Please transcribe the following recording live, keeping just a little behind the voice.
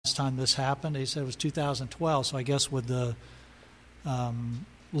last time this happened. He said it was 2012, so I guess with the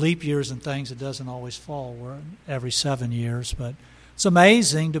leap years and things, it doesn't always fall. We're every 7 years, but it's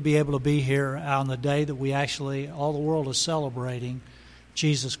amazing to be able to be here on the day that we actually, all the world is celebrating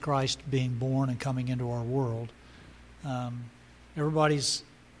Jesus Christ being born and coming into our world. Everybody's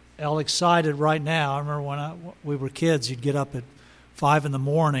all excited right now. I remember when we were kids, you'd get up at 5 in the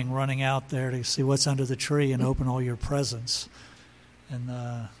morning running out there to see what's under the tree and open all your presents. And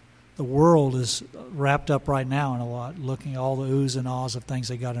the world is wrapped up right now in a lot, looking at all the oohs and ahs of things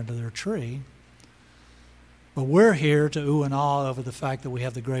they got under their tree. But we're here to ooh and ah over the fact that we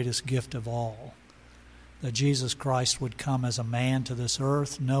have the greatest gift of all, that Jesus Christ would come as a man to this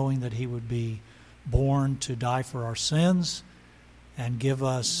earth, knowing that he would be born to die for our sins and give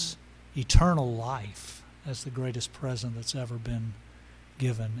us eternal life as the greatest present that's ever been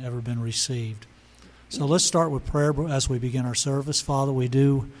given, ever been received. So let's start with prayer as we begin our service. Father, we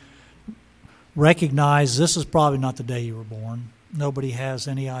do recognize this is probably not the day you were born. Nobody has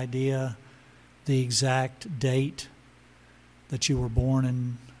any idea the exact date that you were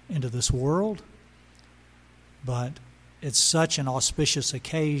born into this world, but it's such an auspicious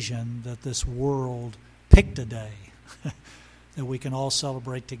occasion that this world picked a day that we can all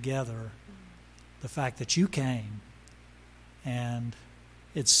celebrate together the fact that you came. And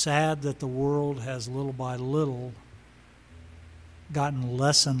it's sad that the world has little by little gotten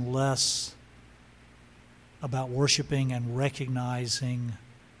less and less about worshiping and recognizing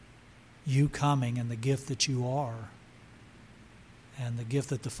you coming and the gift that you are, and the gift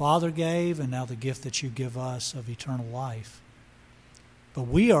that the Father gave, and now the gift that you give us of eternal life. But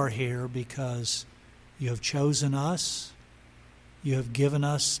we are here because you have chosen us, you have given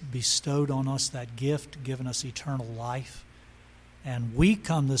us, bestowed on us that gift, given us eternal life. And we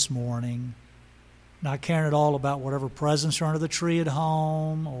come this morning not caring at all about whatever presents are under the tree at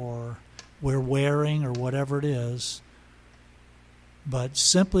home or we're wearing or whatever it is, but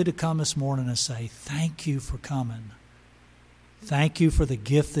simply to come this morning and say, thank you for coming. Thank you for the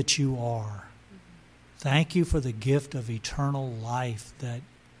gift that you are. Thank you for the gift of eternal life that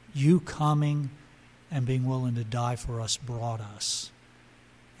you coming and being willing to die for us brought us.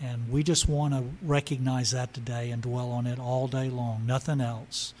 And we just want to recognize that today and dwell on it all day long. Nothing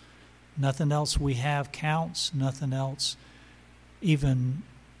else. Nothing else we have counts. Nothing else even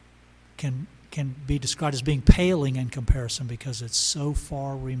can be described as being paling in comparison because it's so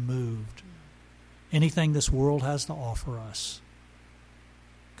far removed. Anything this world has to offer us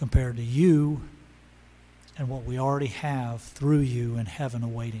compared to you and what we already have through you in heaven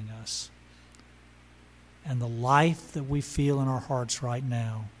awaiting us. And the life that we feel in our hearts right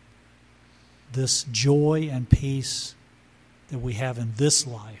now, this joy and peace that we have in this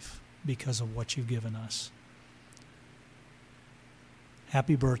life because of what you've given us.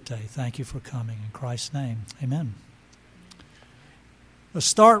 Happy birthday. Thank you for coming. In Christ's name, amen. Let's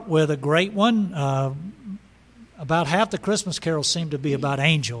start with a great one. About half the Christmas carols seem to be about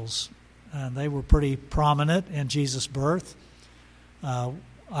angels, and they were pretty prominent in Jesus' birth.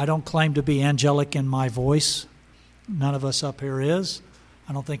 I don't claim to be angelic in my voice. None of us up here is.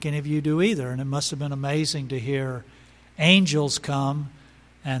 I don't think any of you do either, and it must have been amazing to hear angels come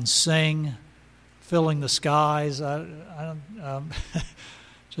and sing, filling the skies.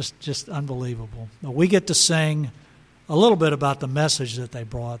 Just unbelievable. But we get to sing a little bit about the message that they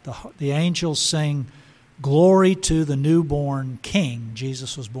brought. The angels sing, "Glory to the newborn King."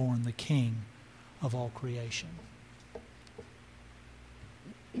 Jesus was born the King of all creation.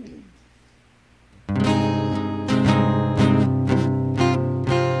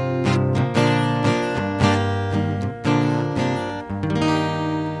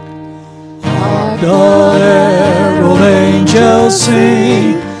 The herald angels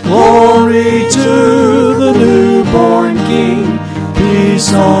sing, "Glory to the newborn King,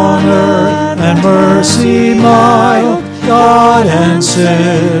 peace on earth and mercy mild, God and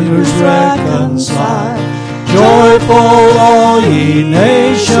sinners reconciled. Joyful all ye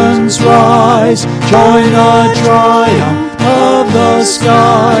nations rise, join the triumph of the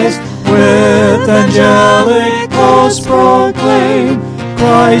skies, with angelic hosts proclaim,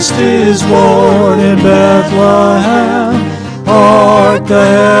 Christ is born in Bethlehem. Hark the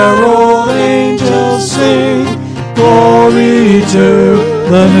herald angels sing, glory to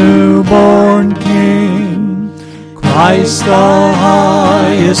the newborn King. Christ the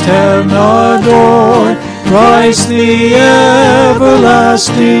highest heaven adored, Christ the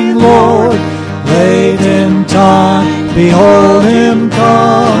everlasting Lord. Late in time, behold him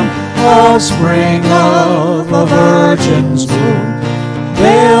come, offspring of a virgin's womb.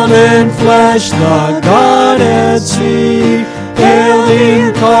 Veiled in flesh, the Godhead see, Hail the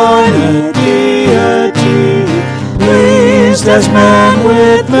incarnate deity, pleased as man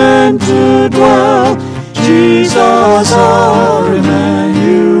with men to dwell. Jesus our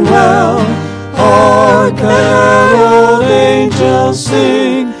Emmanuel. Hark the herald angels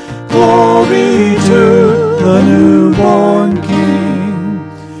sing, glory to the newborn King.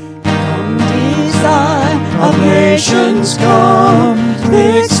 Come, desire of nations, come,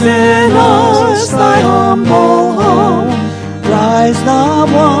 fix in us thy humble home. Rise the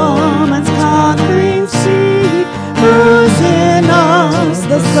woman's conquering seed, bruise in us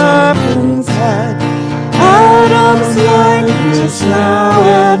the serpent's head. Adam's likeness now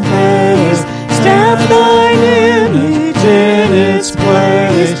at face, stamp thine image in its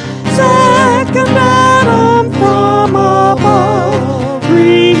place. Second Adam from above,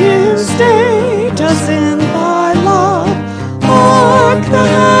 reinstate us in thy love. Hark the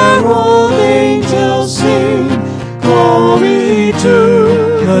herald angels sing, glory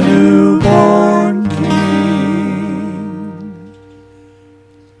to the newborn King.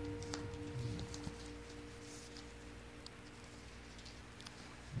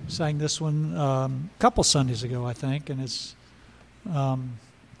 Sang this one a couple Sundays ago, I think, and it's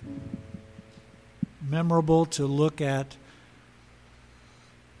memorable to look at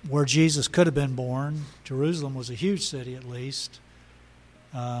where Jesus could have been born. Jerusalem was a huge city, at least.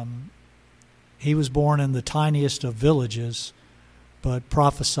 He was born in the tiniest of villages, but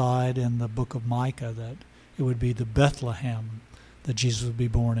prophesied in the book of Micah that it would be the Bethlehem that Jesus would be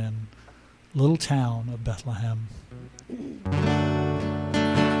born in, little town of Bethlehem.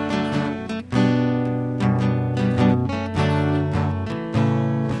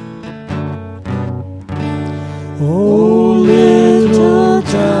 O little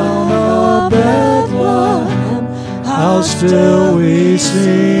town of Bethlehem, how still we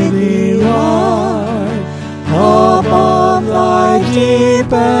see thee lie. Above thy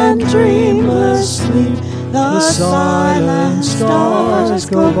deep and dreamless sleep, the silent stars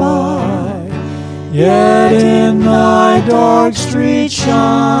go by. Yet in thy dark street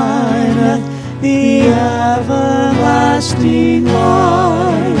shineth the everlasting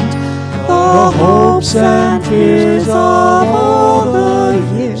light. The hopes and fears of all the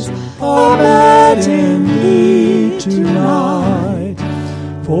years are met in thee tonight.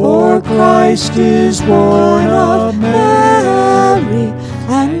 For Christ is born of Mary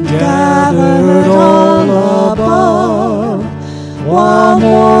and gathered all above. While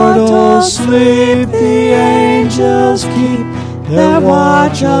mortals sleep, the angels keep their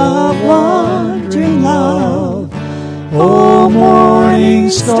watch of wondering love. O morning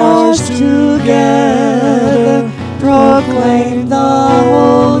stars together proclaim the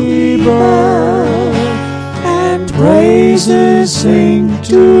holy birth, and praises sing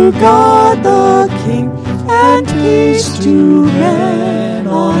to God the King, and peace to men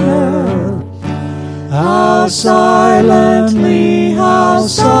on earth. How silently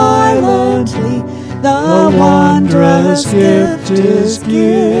the wondrous gift is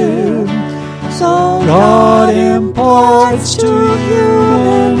given. So God imparts to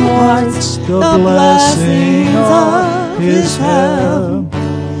human hearts the blessings of His heaven.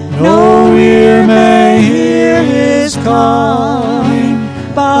 No ear may hear His coming,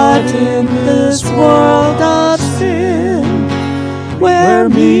 but in this world of sin, where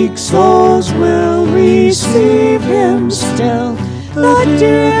meek souls will receive Him still, the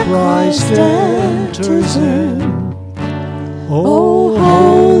dear Christ enters in. O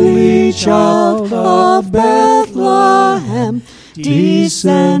holy child of Bethlehem,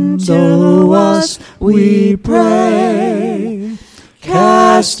 descend to us, we pray.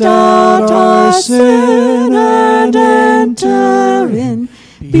 Cast out our sin and enter in.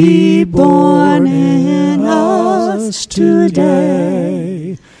 Be born in us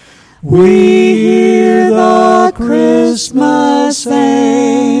today. We hear the Christmas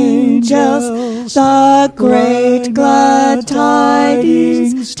angels, the great glad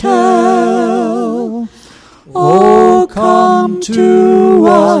tidings tell. Oh, come to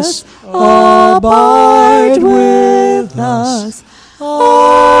us, abide with us,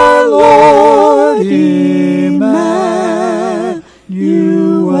 our Lord Emmanuel.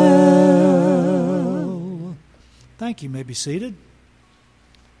 Thank you. You may be seated.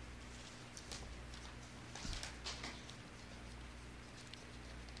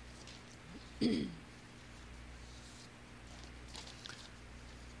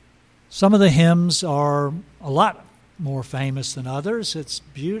 Some of the hymns are a lot more famous than others.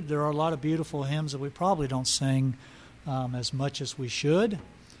 There are a lot of beautiful hymns that we probably don't sing as much as we should.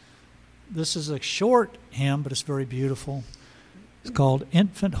 This is a short hymn, but it's very beautiful. It's called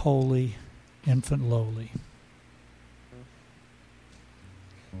Infant Holy, Infant Lowly.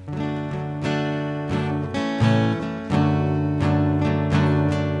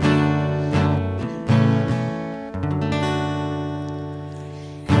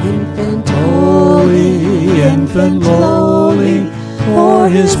 infant lowly, for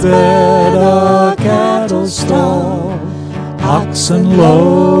his bed a cattle stall. Oxen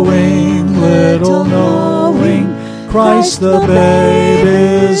lowing, little knowing, Christ the babe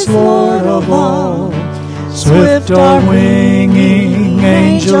is Lord of all. Swift are winging,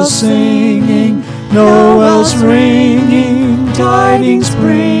 angels singing, Noel's ringing, tidings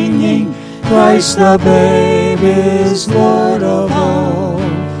bringing, Christ the babe is Lord of all.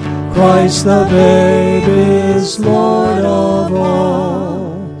 Christ the babe is Lord of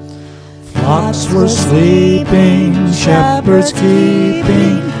all. Flocks were sleeping, shepherds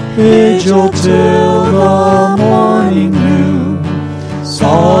keeping vigil till the morning noon.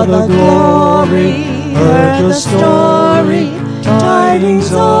 Saw the glory, heard the story,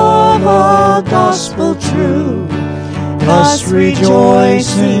 tidings of a gospel true. Thus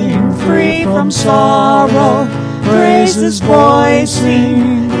rejoicing, free from sorrow, praises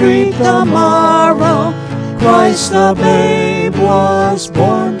voicing, greet the morrow. Christ the babe was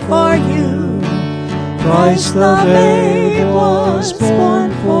born for you. Christ the babe was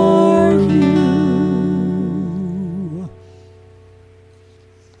born for you.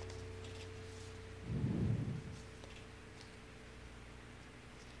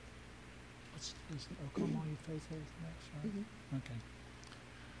 Oh, come all you faithful next, right? Okay.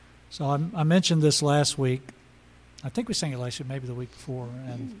 So I mentioned this last week. I think we sang it last year, maybe the week before,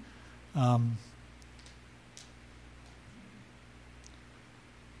 and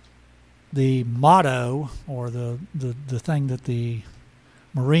the motto, or the thing that the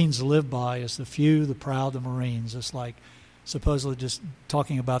Marines live by, is the few, the proud, the Marines. It's like supposedly just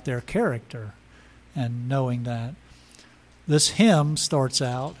talking about their character and knowing that. This hymn starts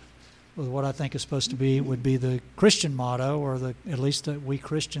out with what I think is supposed to be, would be the Christian motto, or at least that we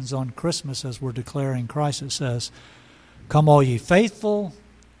Christians on Christmas, as we're declaring Christ, it says, "Come all ye faithful,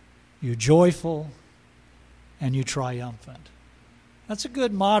 you joyful, and you triumphant." That's a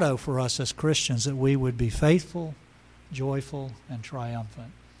good motto for us as Christians, that we would be faithful, joyful, and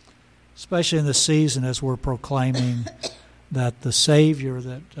triumphant. Especially in this season as we're proclaiming that the Savior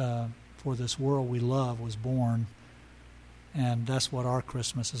that for this world we love was born. And that's what our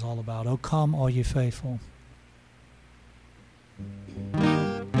Christmas is all about. Oh, come all ye faithful.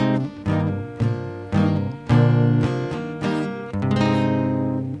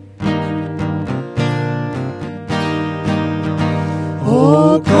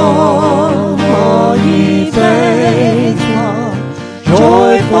 O come, all ye faithful,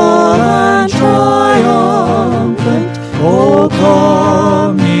 joyful and triumphant. O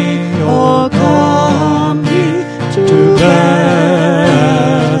come ye to Bethlehem.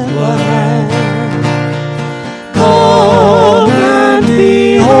 Come and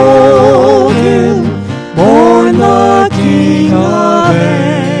behold him, born the King of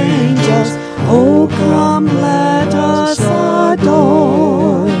angels. O come, let us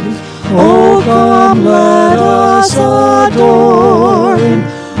adore him. O come, let us adore him.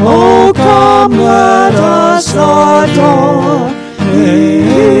 O come, let us adore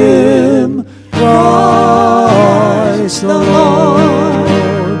him. Christ the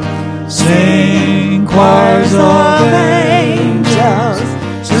Lord. Sing choirs of angels,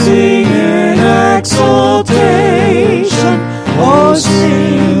 sing in exultation. Oh,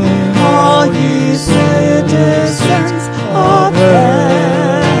 sing all ye citizens of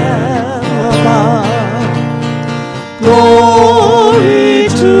heaven above. Glory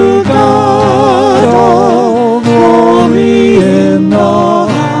to God, oh, glory in the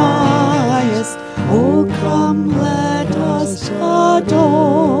highest. Oh, come, let us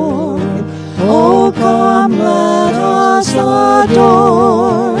adore him. Oh, come, let us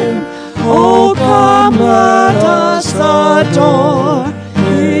adore him. Oh, come, let us adore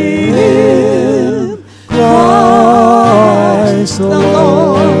him. Christ the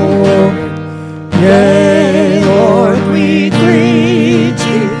Lord. Yea, Lord, we greet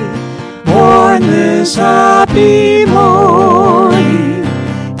thee, born this happy morning.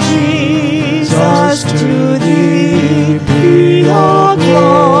 Jesus, to thee be all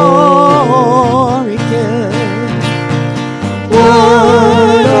glory given.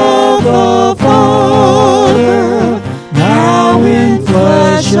 Word of the Father, now in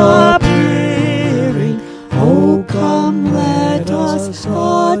flesh appearing. Oh, come, let us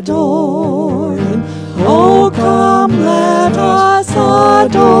adore him. Oh, come, let us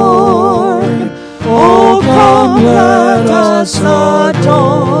adore him. Oh, come, let us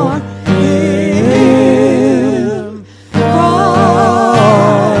adore him.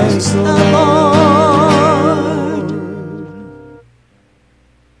 Christ the Lord.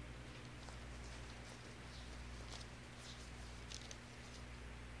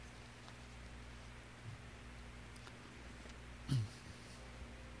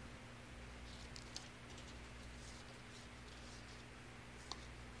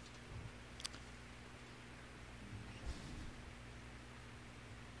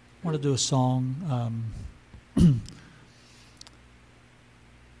 want to do a song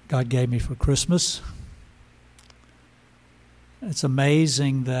God gave me for Christmas. It's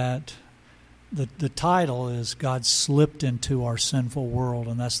amazing that the title is God Slipped Into Our Sinful World,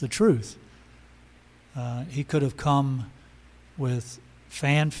 and that's the truth. He could have come with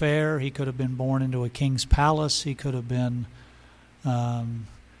fanfare. He could have been born into a king's palace. He could have been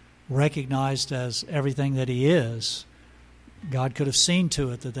recognized as everything that he is. God could have seen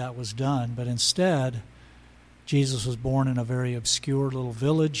to it that that was done, but instead, Jesus was born in a very obscure little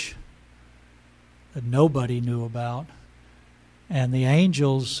village that nobody knew about, and the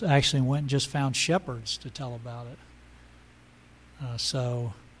angels actually went and just found shepherds to tell about it.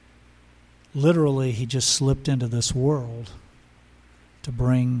 So, literally, he just slipped into this world to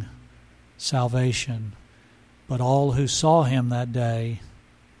bring salvation, but all who saw him that day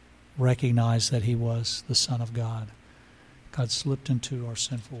recognized that he was the Son of God. God slipped into our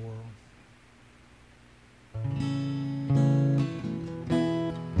sinful world.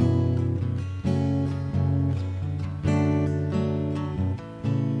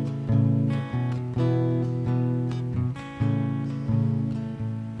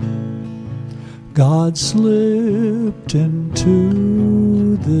 God slipped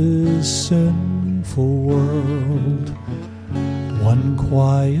into this sinful world one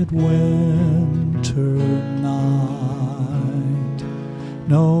quiet winter night,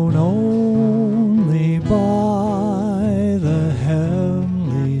 known only by the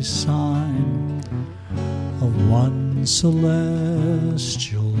heavenly sign of one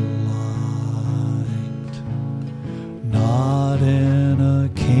celestial light. Not in a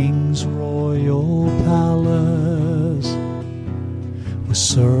king's royal palace with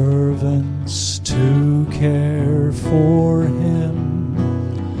servants to care for him,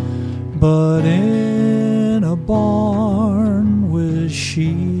 but in a barn with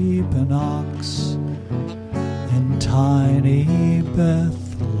sheep and ox in tiny Bethlehem.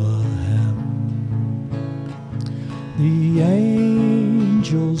 The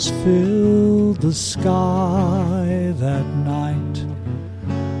angels filled the sky that night,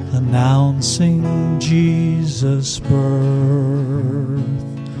 announcing Jesus' birth,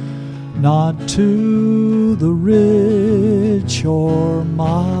 not to the rich or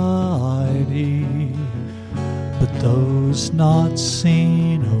mighty, but those not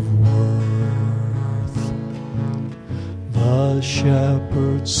seen of worth. The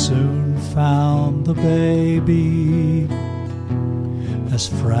shepherds soon found the baby, as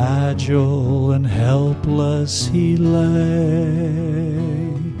fragile and helpless he lay,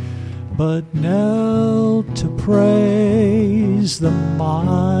 but knelt to praise the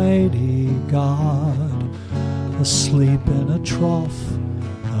mighty God, asleep in a trough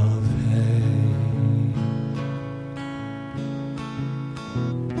of hay.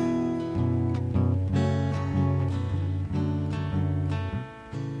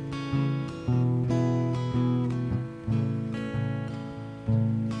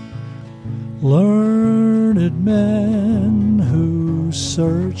 Learned men who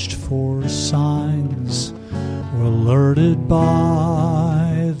searched for signs were alerted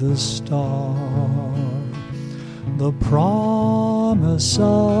by the star. The promise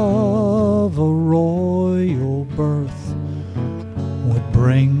of a royal birth would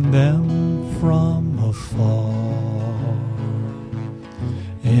bring them from afar,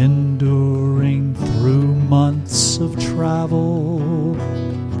 enduring through months of travel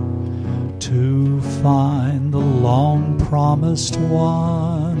to find the long-promised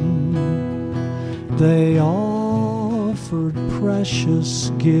one. They offered precious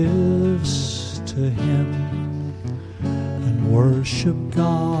gifts to him and worshiped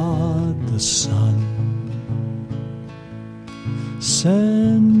God the Son.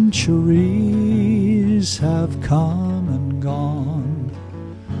 Centuries have come and gone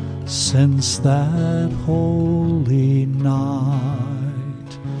since that holy night.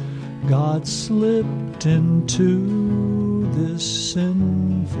 God slipped into this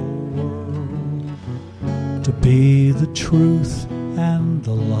sinful world to be the truth and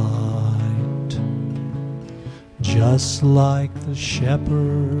the light. Just like the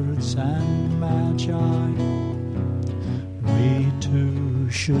shepherds and magi, we too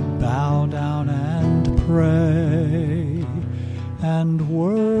should bow down and pray and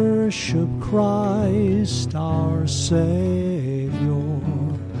worship Christ our Savior,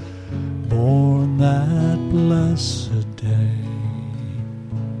 born that blessed day.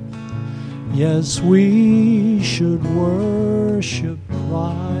 Yes, we should worship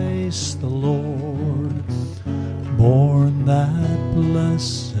Christ the Lord, born that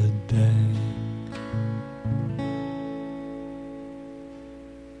blessed day.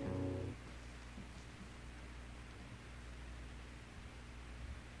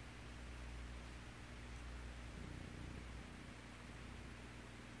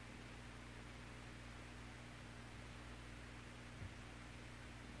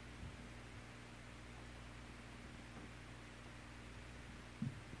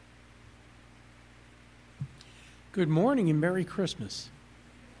 Good morning and Merry Christmas.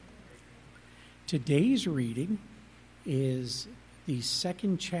 Today's reading is the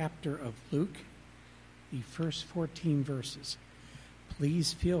second chapter of Luke, the first 14 verses.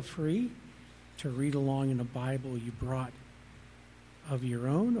 Please feel free to read along in a Bible you brought of your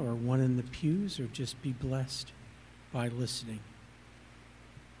own or one in the pews, or just be blessed by listening.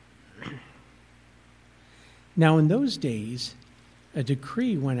 Now in those days, a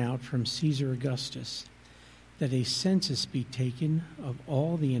decree went out from Caesar Augustus that a census be taken of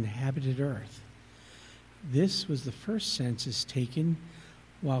all the inhabited earth. This was the first census taken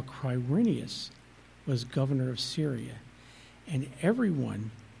while Quirinius was governor of Syria, and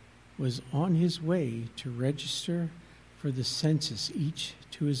everyone was on his way to register for the census, each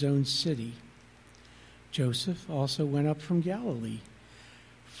to his own city. Joseph also went up from Galilee,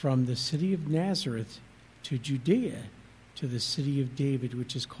 from the city of Nazareth to Judea, to the city of David,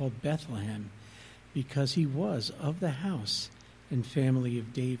 which is called Bethlehem, because he was of the house and family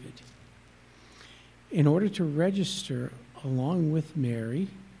of David, in order to register along with Mary,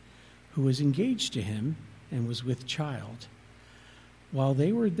 who was engaged to him and was with child. While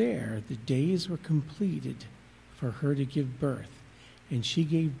they were there, the days were completed for her to give birth, and she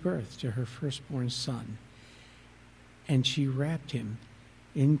gave birth to her firstborn son. And she wrapped him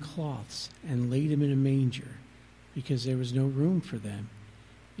in cloths and laid him in a manger, because there was no room for them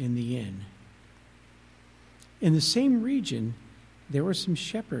in the inn. In the same region, there were some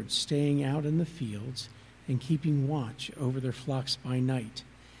shepherds staying out in the fields and keeping watch over their flocks by night.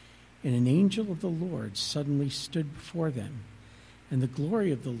 And an angel of the Lord suddenly stood before them, and the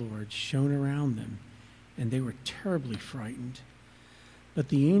glory of the Lord shone around them, and they were terribly frightened. But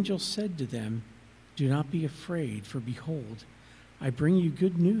the angel said to them, "Do not be afraid, for behold, I bring you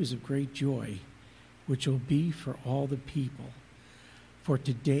good news of great joy, which will be for all the people. For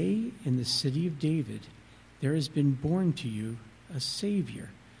today in the city of David there has been born to you a Savior,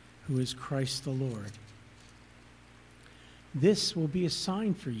 who is Christ the Lord. This will be a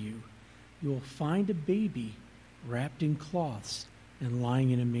sign for you. You will find a baby wrapped in cloths and lying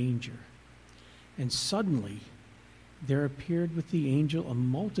in a manger." And suddenly there appeared with the angel a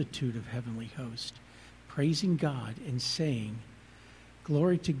multitude of heavenly hosts, praising God and saying,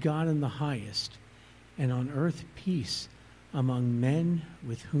 "Glory to God in the highest, and on earth peace among men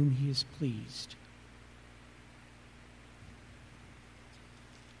with whom he is pleased."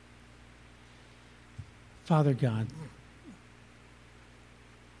 Father God,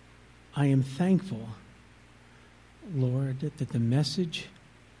 I am thankful, Lord, that the message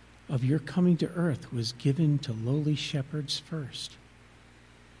of your coming to earth was given to lowly shepherds first.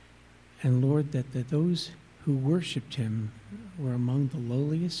 And Lord, that those who worshipped him were among the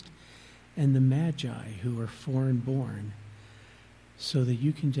lowliest, and the Magi who were foreign born, so that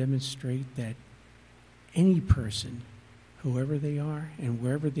you can demonstrate that any person, whoever they are and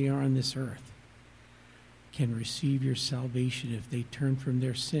wherever they are on this earth, can receive your salvation if they turn from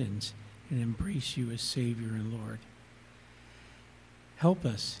their sins and embrace you as Savior and Lord. Help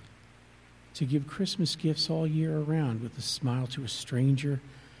us to give Christmas gifts all year around, with a smile to a stranger,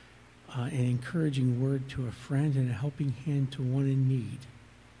 an encouraging word to a friend, and a helping hand to one in need.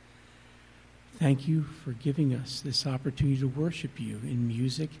 Thank you for giving us this opportunity to worship you in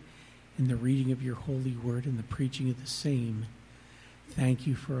music, in the reading of your holy word, and the preaching of the same. Thank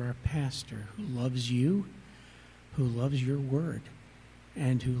you for our pastor, who loves you, who loves your word,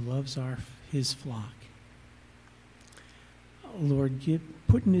 and who loves his flock. Lord,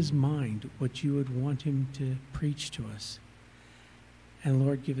 put in his mind what you would want him to preach to us. And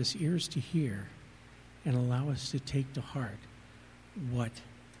Lord, give us ears to hear, and allow us to take to heart what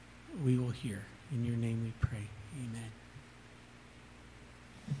we will hear. In your name we pray. Amen.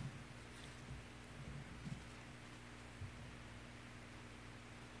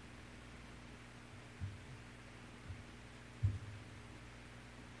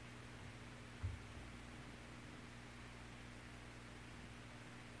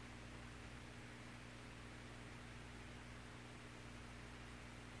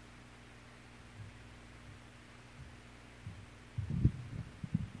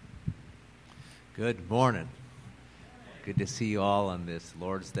 Good morning. Good to see you all on this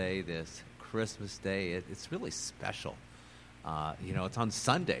Lord's Day, this Christmas Day. It's really special. It's on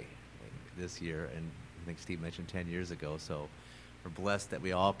Sunday this year, and I think Steve mentioned 10 years ago, so we're blessed that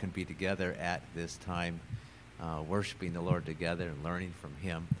we all can be together at this time, worshiping the Lord together and learning from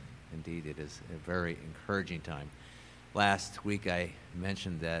him. Indeed, it is a very encouraging time. Last week I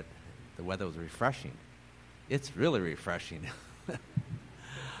mentioned that the weather was refreshing. It's really refreshing.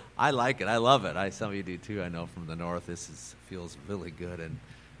 I like it. I love it. Some of you do too. I know from the north. Feels really good, and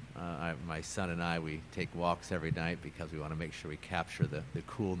My son and I, we take walks every night because we want to make sure we capture the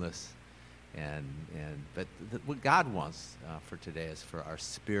coolness. But what God wants for today is for our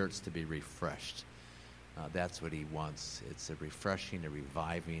spirits to be refreshed. That's what he wants. It's a refreshing, a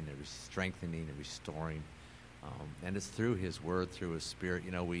reviving, a strengthening, a restoring. And it's through his word, through his spirit.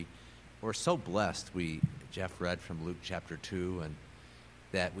 You know, we're so blessed. Jeff read from Luke chapter 2, and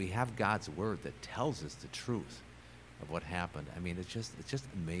that we have God's word that tells us the truth of what happened. I mean, it's just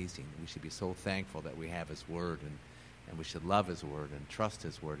amazing. We should be so thankful that we have his word, and we should love his word and trust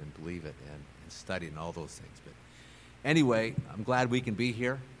his word and believe it and study and all those things. But anyway, I'm glad we can be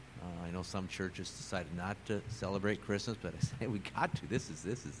here. I know some churches decided not to celebrate Christmas, but I say we got to. This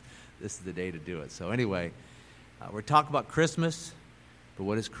is the day to do it. So anyway, we're talking about Christmas, but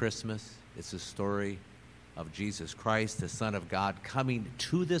what is Christmas? It's a story of Jesus Christ, the Son of God, coming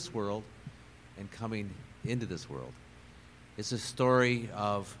to this world and coming into this world. It's a story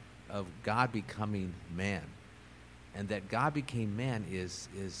of God becoming man. And that God became man is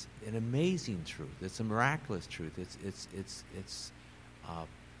an amazing truth. It's a miraculous truth. It's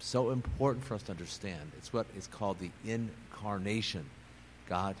so important for us to understand. It's what is called the incarnation,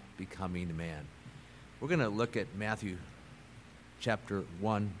 God becoming man. We're going to look at Matthew chapter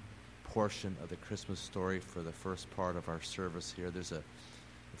 1 portion of the Christmas story for the first part of our service here. There's a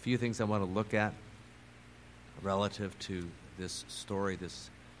few things I want to look at relative to this story, this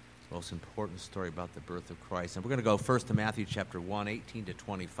most important story about the birth of Christ. And we're going to go first to Matthew chapter 1, 18 to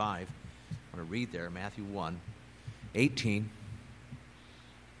 25. I want to read there, Matthew 1, 18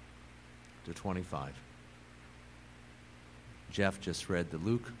 to 25. Jeff just read the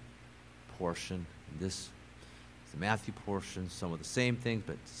Luke portion. This is the Matthew portion, some of the same things,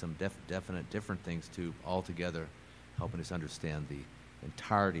 but some definite different things too, altogether helping us understand the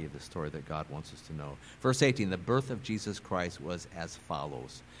entirety of the story that God wants us to know. Verse 18, the birth of Jesus Christ was as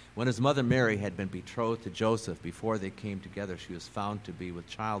follows. When his mother Mary had been betrothed to Joseph, before they came together, she was found to be with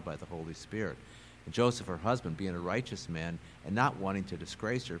child by the Holy Spirit. And Joseph, her husband, being a righteous man and not wanting to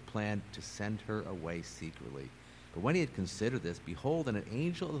disgrace her, planned to send her away secretly. But when he had considered this, behold, an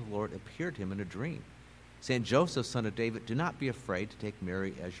angel of the Lord appeared to him in a dream, saying, Joseph, son of David, do not be afraid to take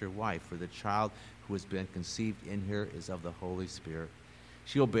Mary as your wife, for the child who has been conceived in her is of the Holy Spirit.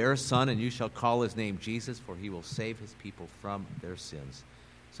 She will bear a son, and you shall call his name Jesus, for he will save his people from their sins.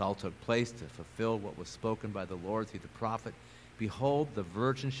 This all took place to fulfill what was spoken by the Lord through the prophet. Behold, the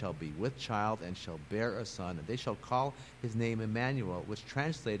virgin shall be with child and shall bear a son, and they shall call his name Emmanuel, which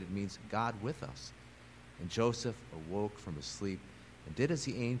translated means God with us. And Joseph awoke from his sleep and did as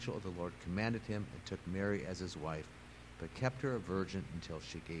the angel of the Lord commanded him, and took Mary as his wife, but kept her a virgin until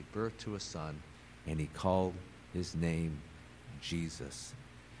she gave birth to a son, and he called his name Jesus.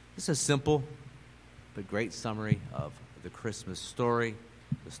 This is a simple but great summary of the Christmas story,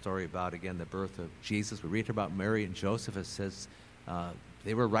 the story about, again, the birth of Jesus. We read about Mary and Joseph. It says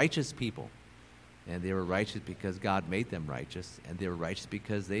they were righteous people, and they were righteous because God made them righteous, and they were righteous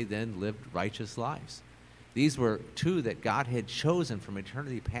because they then lived righteous lives. These were two that God had chosen from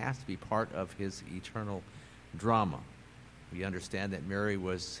eternity past to be part of his eternal drama. We understand that Mary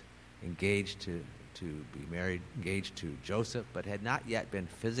was engaged to be married, engaged to Joseph, but had not yet been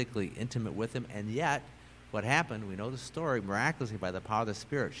physically intimate with him. And yet, what happened, we know the story, miraculously by the power of the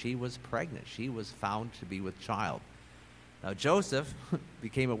Spirit, she was pregnant. She was found to be with child. Now, Joseph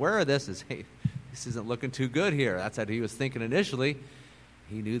became aware of this as, hey, this isn't looking too good here. That's what he was thinking initially.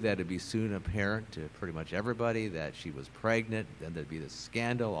 He knew that it'd be soon apparent to pretty much everybody that she was pregnant. Then there'd be this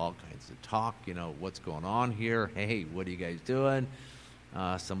scandal, all kinds of talk, what's going on here? Hey, what are you guys doing?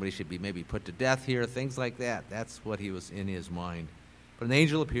 Somebody should be maybe put to death here, things like that. That's what he was in his mind. But an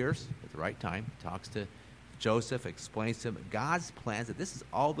angel appears at the right time, talks to Joseph, explains to him God's plans, that this is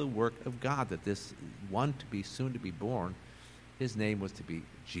all the work of God, that this one to be soon to be born, his name was to be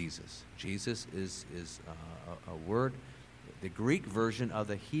Jesus. Jesus is a word, the Greek version of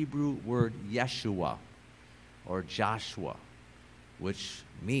the Hebrew word Yeshua or Joshua, which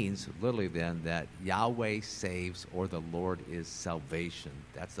means literally then that Yahweh saves, or the Lord is salvation.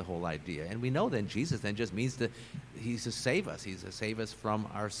 That's the whole idea. And we know then Jesus then just means that he's to save us. He's to save us from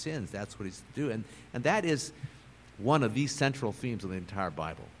our sins. That's what he's to do. And that is one of the central themes of the entire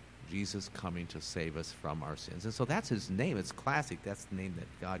Bible, Jesus coming to save us from our sins. And so that's his name. It's classic. That's the name that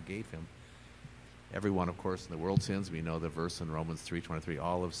God gave him. Everyone, of course, in the world sins. We know the verse in Romans 3:23,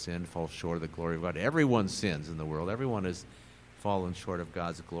 all have sinned, fall short of the glory of God. Everyone sins in the world. Everyone has fallen short of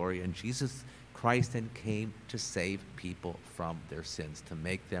God's glory. And Jesus Christ then came to save people from their sins, to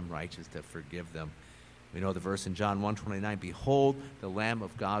make them righteous, to forgive them. We know the verse in John 1:29, behold, the Lamb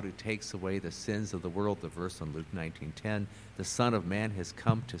of God who takes away the sins of the world. The verse on Luke 19:10, the Son of Man has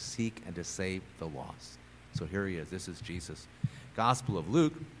come to seek and to save the lost. So here he is. This is Jesus. Gospel of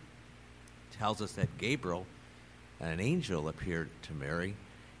Luke tells us that Gabriel, an angel, appeared to Mary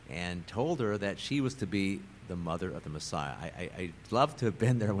and told her that she was to be the mother of the Messiah. I'd love to have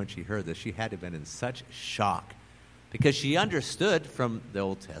been there when she heard this. She had to have been in such shock because she understood from the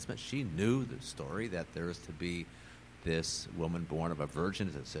Old Testament. She knew the story that there was to be this woman born of a virgin,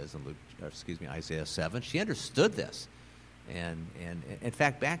 as it says in Isaiah 7. She understood this, and in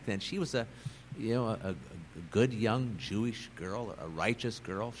fact, back then she was a good young Jewish girl, a righteous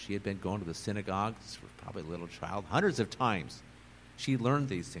girl. She had been going to the synagogues for probably a little child hundreds of times. She learned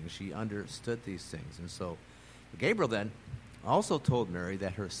these things. She understood these things. And so Gabriel then also told Mary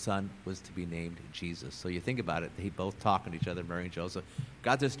that her son was to be named Jesus. So you think about it, they both talking to each other, Mary and Joseph,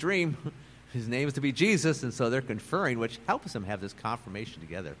 got this dream. His name is to be Jesus. And so they're conferring, which helps them have this confirmation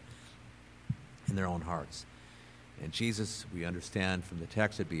together in their own hearts. And Jesus, we understand from the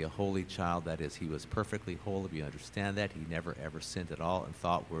text, would be a holy child. That is, he was perfectly holy. We understand that. He never, ever sinned at all in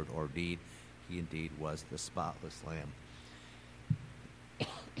thought, word, or deed. He indeed was the spotless Lamb.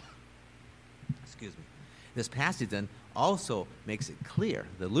 Excuse me. This passage then also makes it clear,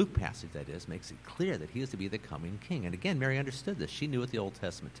 the Luke passage that is, makes it clear that he is to be the coming king. And again, Mary understood this. She knew what the Old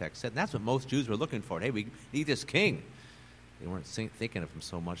Testament text said. And that's what most Jews were looking for. Hey, we need this king. They weren't thinking of him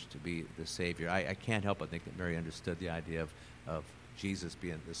so much to be the Savior. I can't help but think that Mary understood the idea of Jesus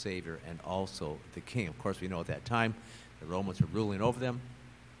being the Savior and also the king. Of course, we know at that time the Romans were ruling over them.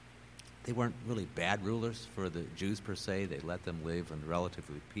 They weren't really bad rulers for the Jews per se. They let them live in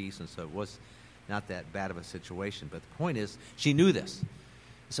relatively peace, and so it was not that bad of a situation. But the point is, she knew this.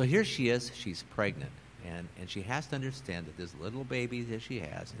 So here she is. She's pregnant, and she has to understand that this little baby that she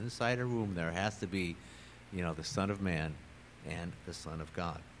has inside her womb there has to be, the Son of Man and the Son of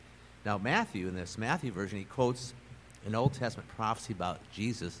God. Now Matthew, in this Matthew version, he quotes an Old Testament prophecy about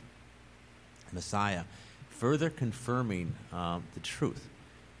Jesus, Messiah, further confirming the truth.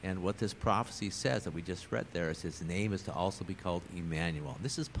 And what this prophecy says that we just read there is his name is to also be called Emmanuel.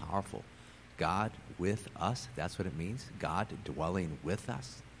 This is powerful. God with us, that's what it means. God dwelling with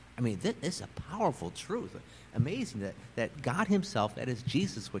us. I mean, this is a powerful truth. Amazing that God himself, that is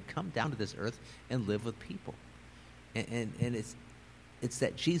Jesus, would come down to this earth and live with people. And it's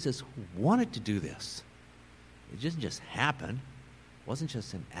that Jesus wanted to do this. It didn't just happen. It wasn't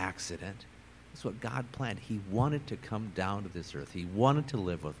just an accident. It's what God planned. He wanted to come down to this earth. He wanted to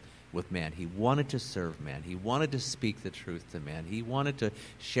live with man. He wanted to serve man. He wanted to speak the truth to man. He wanted to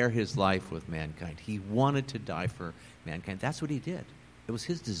share his life with mankind. He wanted to die for mankind. That's what he did. It was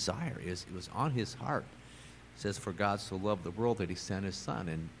his desire. It was on his heart. It says, for God so loved the world that he sent his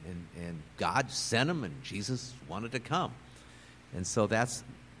son. And God sent him, and Jesus wanted to come. And so that's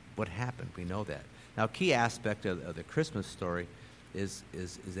what happened. We know that. Now, a key aspect of the Christmas story is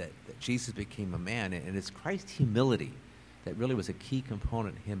that Jesus became a man, and it's Christ's humility that really was a key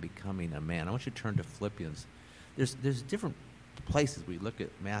component in him becoming a man. I want you to turn to Philippians. There's different places. We look at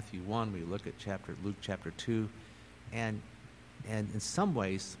Matthew 1, we look at Luke chapter 2, and in some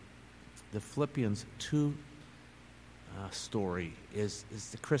ways, the Philippians 2 story is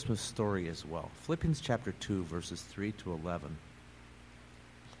the Christmas story as well. Philippians chapter 2, verses 3 to 11.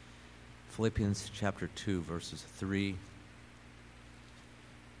 Philippians chapter 2, verses 3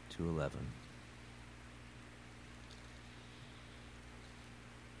 to 11.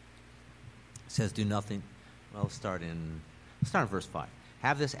 It says, do nothing. Well, let's start in verse 5.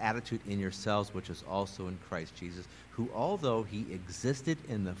 Have this attitude in yourselves, which is also in Christ Jesus, who, although he existed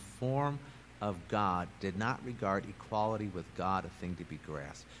in the form of God, did not regard equality with God a thing to be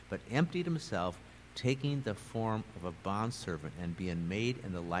grasped, but emptied himself, taking the form of a bondservant and being made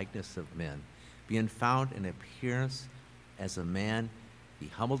in the likeness of men. Being found in appearance as a man, he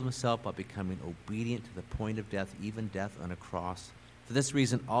humbled himself by becoming obedient to the point of death, even death on a cross. For this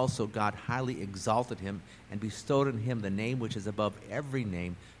reason also God highly exalted him and bestowed on him the name which is above every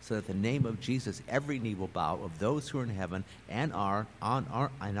name, so that the name of Jesus every knee will bow, of those who are in heaven and are on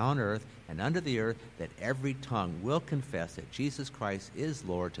earth and under the earth, that every tongue will confess that Jesus Christ is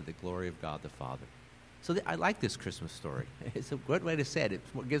Lord, to the glory of God the Father. So I like this Christmas story. It's a good way to say it. It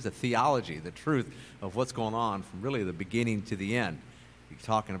gives a theology, the truth of what's going on from really the beginning to the end. You're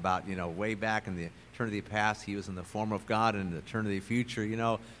talking about, way back in the eternity past, he was in the form of God, and in the eternity future,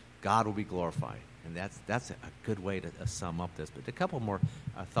 God will be glorified. And that's a good way to sum up this. But a couple more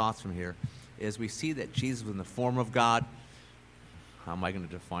thoughts from here is we see that Jesus was in the form of God. How am I going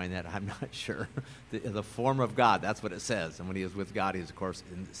to define that? I'm not sure. The form of God, that's what it says. And when he was with God, he was, of course,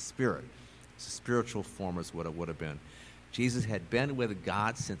 in the Spirit. spiritual form is what it would have been. Jesus had been with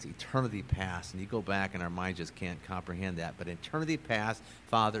God since eternity past, and you go back and our mind just can't comprehend that. But eternity past,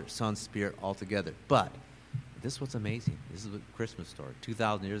 Father, Son, Spirit, all together. But this was amazing. This is a Christmas story.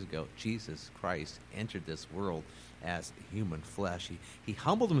 2,000 years ago, Jesus Christ entered this world as human flesh. He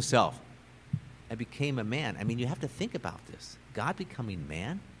humbled himself and became a man. I mean, you have to think about this. God becoming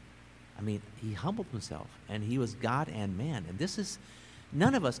man. I mean, he humbled himself, and he was God and man. And this is,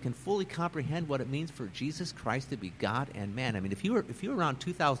 none of us can fully comprehend what it means for Jesus Christ to be God and man. I mean, if you were around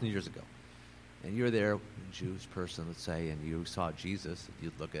 2,000 years ago, and you're there, a Jewish person, let's say, and you saw Jesus,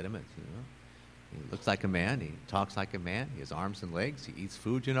 you'd look at him and, he looks like a man, he talks like a man, he has arms and legs, he eats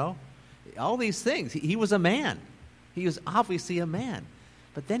food, all these things. He was a man. He was obviously a man.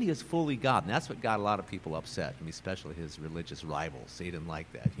 But then he was fully God, and that's what got a lot of people upset. I mean, especially his religious rivals. They didn't like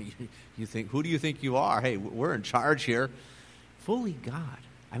that. You think, who do you think you are? Hey, we're in charge here. Fully God.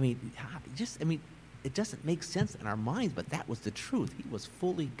 I mean, it doesn't make sense in our minds, but that was the truth. He was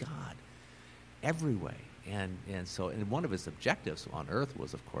fully God every way. And one of his objectives on earth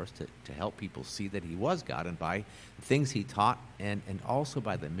was, of course, to help people see that he was God. And by things he taught and also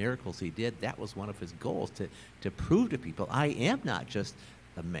by the miracles he did, that was one of his goals, to prove to people, I am not just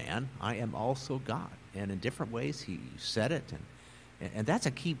a man, I am also God. And in different ways he said it. And that's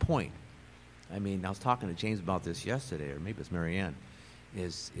a key point. I mean, I was talking to James about this yesterday, or maybe it's Marianne,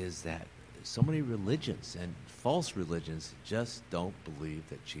 is that so many religions and false religions just don't believe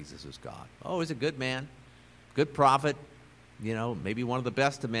that Jesus is God. Oh, he's a good man, good prophet, maybe one of the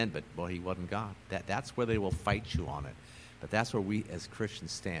best of men, but, well, he wasn't God. That's where they will fight you on it. But that's where we as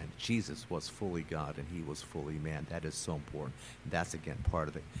Christians stand. Jesus was fully God, and he was fully man. That is so important. That's, again,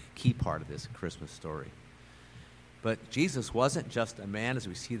 key part of this Christmas story. But Jesus wasn't just a man, as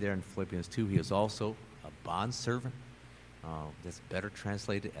we see there in Philippians 2. He was also a bondservant. That's better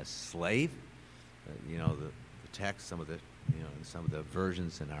translated as slave. The text, some of the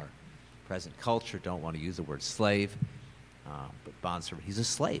versions in our present culture don't want to use the word slave, but bondservant. He's a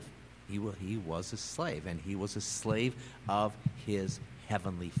slave. He was a slave, and he was a slave of his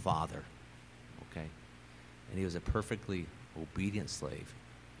heavenly Father. Okay, and he was a perfectly obedient slave.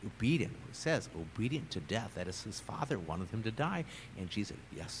 Obedient, it says, obedient to death. That is, his Father wanted him to die, and Jesus said,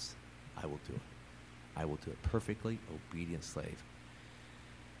 yes, I will do it. I will do it. Perfectly obedient slave.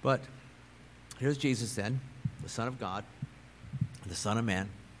 But here's Jesus then, the Son of God, the Son of Man,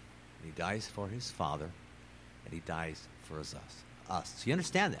 and he dies for his Father, and he dies for us. So you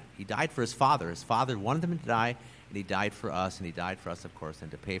understand that. He died for his Father. His Father wanted him to die, and he died for us, and he died for us, of course,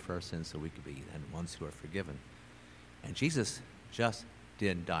 and to pay for our sins so we could be then ones who are forgiven. And Jesus just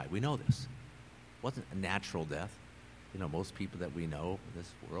didn't die. We know this. It wasn't a natural death. Most people that we know in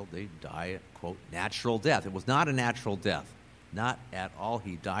this world, they die a, quote, natural death. It was not a natural death. Not at all.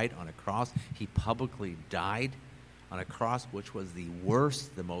 He died on a cross. He publicly died on a cross, which was the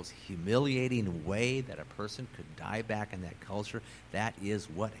worst, the most humiliating way that a person could die back in that culture. That is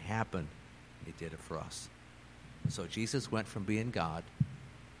what happened. He did it for us. So Jesus went from being God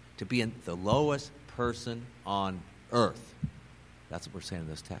to being the lowest person on earth. That's what we're saying in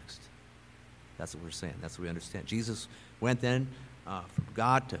this text. That's what we're saying. That's what we understand. Jesus went then from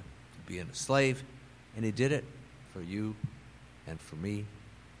God to being a slave, and he did it for you and for me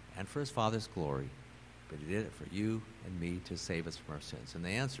and for his Father's glory. But he did it for you and me to save us from our sins. And the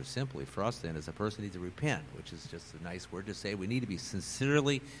answer simply for us then is a person needs to repent, which is just a nice word to say. We need to be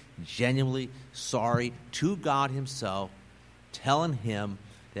sincerely, genuinely sorry to God himself, telling him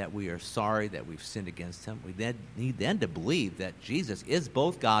that we are sorry that we've sinned against him. We then need to believe that Jesus is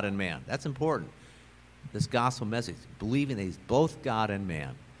both God and man. That's important. This gospel message, believing that he's both God and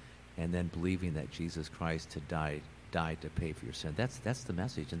man, and then believing that Jesus Christ had died to pay for your sin. That's the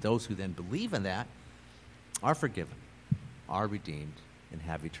message. And those who then believe in that are forgiven, are redeemed, and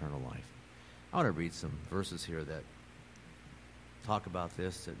have eternal life. I want to read some verses here that talk about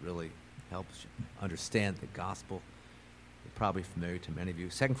this, that really helps you understand the gospel. They're probably familiar to many of you.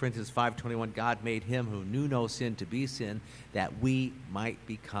 2 Corinthians 5:21, God made him who knew no sin to be sin, that we might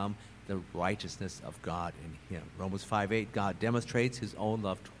become the righteousness of God in him. Romans 5:8, God demonstrates his own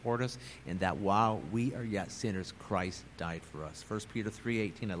love toward us, in that while we are yet sinners, Christ died for us. 1 Peter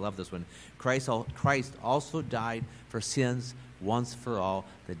 3:18, I love this one. Christ also died for sins once for all,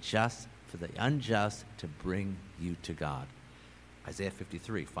 the just for the unjust, to bring you to God. Isaiah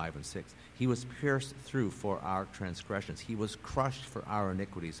 53:5-6. He was pierced through for our transgressions. He was crushed for our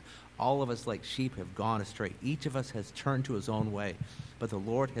iniquities. All of us like sheep have gone astray. Each of us has turned to his own way. But the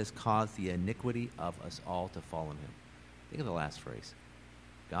Lord has caused the iniquity of us all to fall on him. Think of the last phrase.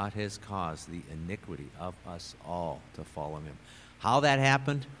 God has caused the iniquity of us all to fall on him. How that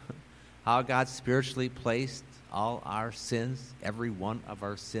happened, how God spiritually placed all our sins, every one of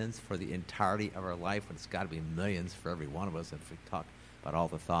our sins for the entirety of our life, when it's got to be millions for every one of us if we talk about all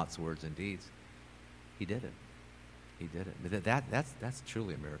the thoughts, words, and deeds. He did it. He did it. That's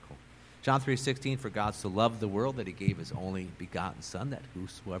truly a miracle. John 3:16, for God so loved the world that he gave his only begotten Son, that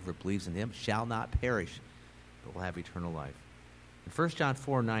whosoever believes in him shall not perish, but will have eternal life. In 1 John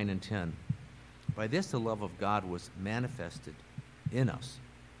 4:9 and 10, by this the love of God was manifested in us,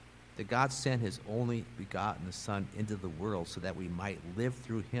 that God sent his only begotten Son into the world so that we might live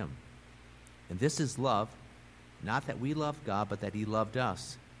through him. And this is love, not that we loved God, but that he loved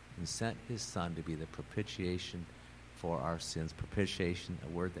us and sent his Son to be the propitiation for our sins. Propitiation, a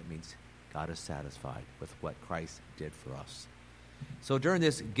word that means God is satisfied with what Christ did for us. So during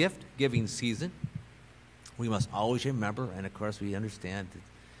this gift-giving season, we must always remember, and of course we understand that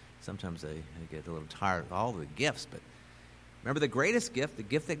sometimes I get a little tired of all the gifts, but remember the greatest gift, the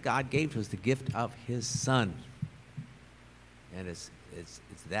gift that God gave to us, the gift of his Son. And it's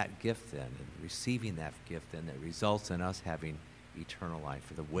that gift then, and receiving that gift then, that results in us having eternal life.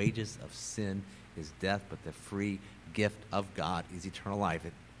 For the wages of sin is death, but the free gift of God is eternal life.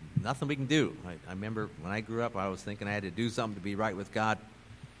 Nothing we can do. I remember when I grew up, I was thinking I had to do something to be right with God.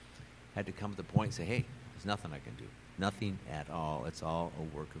 I had to come to the point and say, hey, there's nothing I can do. Nothing at all. It's all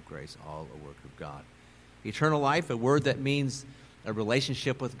a work of grace, all a work of God. Eternal life, a word that means a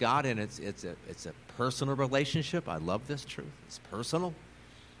relationship with God, and it's a personal relationship. I love this truth. It's personal,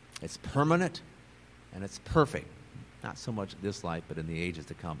 it's permanent, and it's perfect. Not so much this life, but in the ages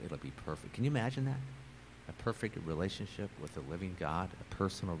to come, it'll be perfect. Can you imagine that? A perfect relationship with the living God, a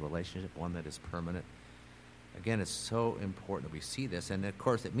personal relationship, one that is permanent. Again, it's so important that we see this. And, of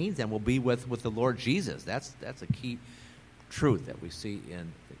course, it means then we'll be with the Lord Jesus. That's a key truth that we see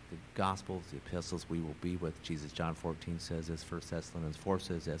in the Gospels, the epistles. We will be with Jesus. John 14 says this. 1 Thessalonians 4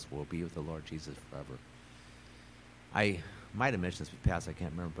 says this. We'll be with the Lord Jesus forever. I might have mentioned this in the past. I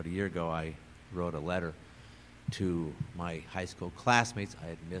can't remember. But a year ago, I wrote a letter to my high school classmates. I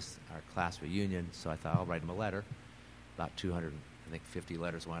had missed our class reunion, so I thought I'll write them a letter. About 250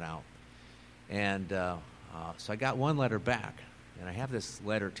 letters went out. And so I got one letter back, and I have this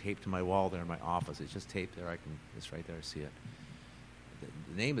letter taped to my wall there in my office. It's just taped there. It's right there. I see it.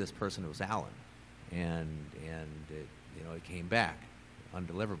 The name of this person was Alan, and it came back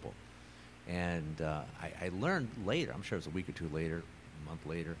undeliverable. And I learned later, I'm sure it was a week or two later, a month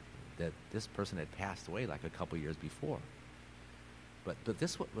later, that this person had passed away like a couple years before. But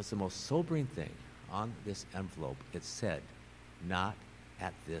this was the most sobering thing on this envelope. It said, not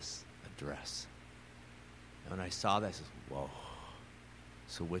at this address. And when I saw that, I said, whoa,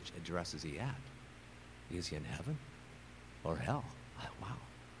 so which address is he at? Is he in heaven or hell? Wow.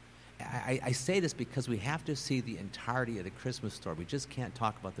 I say this because we have to see the entirety of the Christmas story. We just can't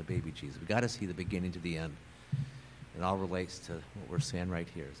talk about the baby Jesus. We've got to see the beginning to the end. It all relates to what we're saying right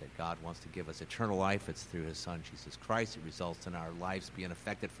here, is that God wants to give us eternal life. It's through his Son, Jesus Christ. It results in our lives being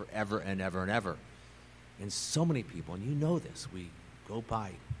affected forever and ever and ever. And so many people, and you know this, we go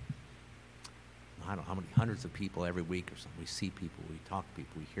by, I don't know how many hundreds of people every week or something. We see people, we talk to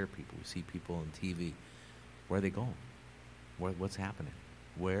people, we hear people, we see people on TV. Where are they going? What's happening?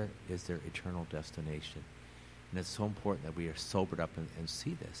 Where is their eternal destination? And it's so important that we are sobered up and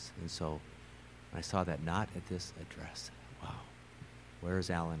see this. And so I saw that not at this address. Wow. Where is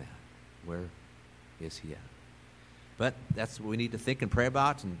Alan at? Where is he at? But that's what we need to think and pray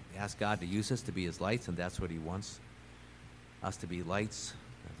about and ask God to use us to be his lights, and that's what he wants us to be, lights.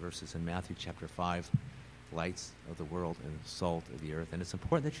 Verses in Matthew chapter 5, lights of the world and salt of the earth. And it's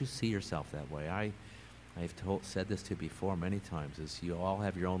important that you see yourself that way. I've said this to you before many times, is you all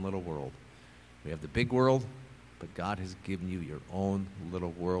have your own little world. We have the big world, but God has given you your own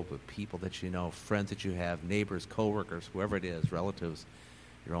little world with people that you know, friends that you have, neighbors, co-workers, whoever it is, relatives,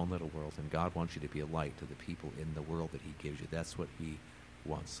 your own little world. And God wants you to be a light to the people in the world that he gives you. That's what he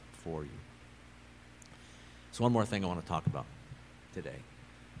wants for you. So one more thing I want to talk about today.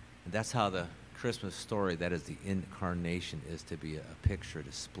 And that's how the Christmas story, that is the incarnation, is to be a picture,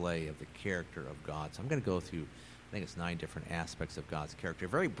 display of the character of God. So I'm going to go through, I think it's 9 different aspects of God's character.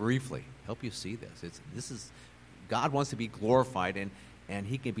 Very briefly, help you see this. God wants to be glorified, and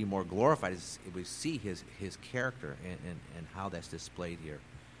he can be more glorified as we see his character and how that's displayed here.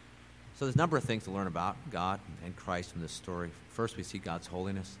 So there's a number of things to learn about God and Christ from this story. First, we see God's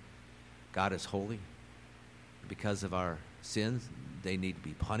holiness. God is holy. Because of our sins, they need to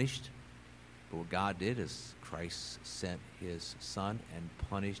be punished. But what God did is Christ sent his Son and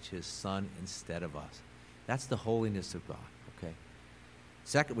punished his Son instead of us. That's the holiness of God, okay?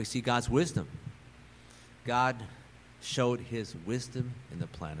 Second, we see God's wisdom. God showed his wisdom in the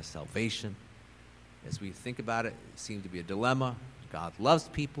plan of salvation. As we think about it, it seems to be a dilemma. God loves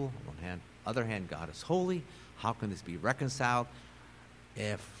people. On one hand, other hand, God is holy. How can this be reconciled?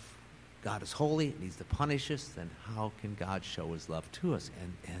 If God is holy, it needs to punish us, then how can God show his love to us?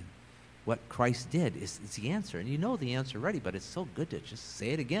 And what Christ did is the answer. And you know the answer already, but it's so good to just say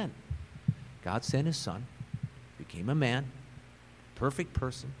it again. God sent his son, became a man, perfect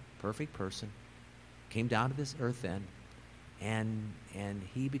person, came down to this earth then, and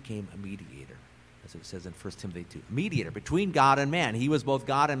he became a mediator, as it says in 1 Timothy 2. A mediator between God and man. He was both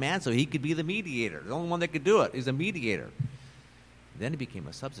God and man, so he could be the mediator. The only one that could do it is a mediator. Then he became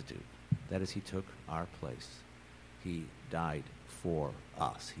a substitute. That is, he took our place. He died for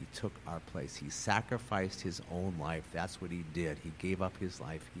us. He took our place. He sacrificed his own life. That's what he did. He gave up his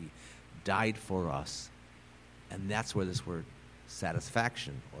life. He died for us. And that's where this word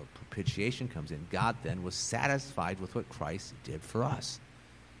satisfaction or propitiation comes in. God then was satisfied with what Christ did for us.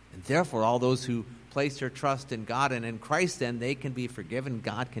 And therefore, all those who place their trust in God and in Christ, then they can be forgiven.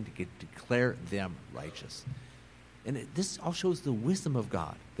 God can declare them righteous. And this all shows the wisdom of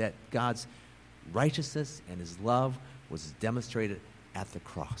God, that God's righteousness and his love was demonstrated at the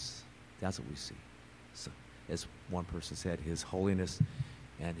cross. That's what we see. So, as one person said, his holiness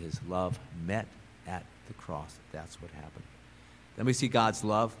and his love met at the cross. That's what happened. Then we see God's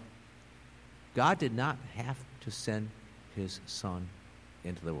love. God did not have to send his son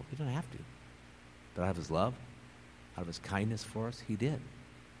into the world. He didn't have to. But out of his love, out of his kindness for us, he did.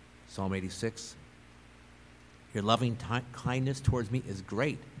 Psalm 86, your loving kindness towards me is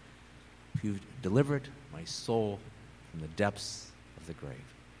great. You've delivered my soul from the depths of the grave.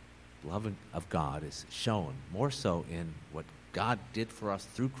 The love of God is shown more so in what God did for us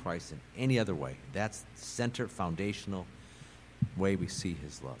through Christ than any other way. That's the center, foundational way we see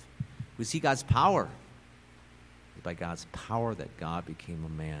his love. We see God's power. By God's power that God became a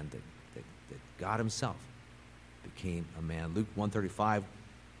man, that God himself became a man. Luke 1:35,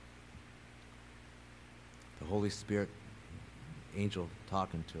 the Holy Spirit, angel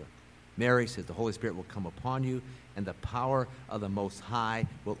talking to Mary, says the Holy Spirit will come upon you and the power of the Most High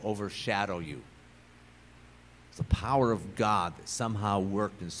will overshadow you. It's the power of God that somehow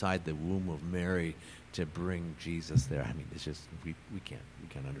worked inside the womb of Mary to bring Jesus there. I mean, it's just, we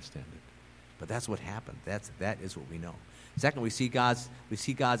can't understand it. But that's what happened. That is what we know. Second, we see God's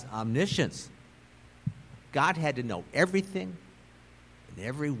omniscience. God had to know everything and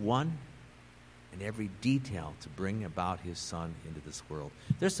everyone and every detail to bring about his son into this world.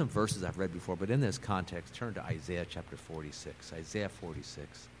 There's some verses I've read before, but in this context, turn to Isaiah chapter 46. Isaiah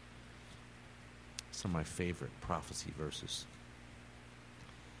 46. Some of my favorite prophecy verses.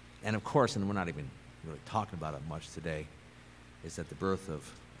 And of course, and we're not even really talking about it much today, is that the birth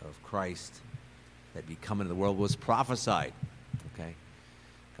of Christ that be come into the world was prophesied. Okay?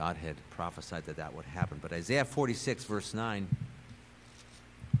 God had prophesied that would happen. But Isaiah 46, verse 9,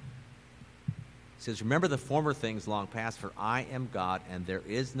 says, remember the former things long past, for I am God, and there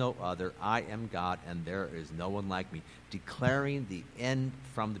is no other. I am God, and there is no one like me, declaring the end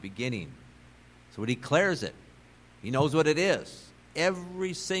from the beginning. So he declares it. He knows what it is.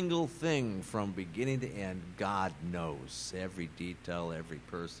 Every single thing from beginning to end, God knows. Every detail, every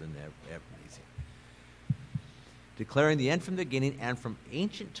person, everything. Declaring the end from the beginning, and from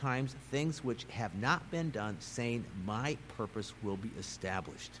ancient times things which have not been done, saying, my purpose will be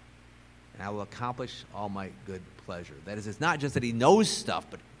established, and I will accomplish all my good pleasure. That is, it's not just that he knows stuff,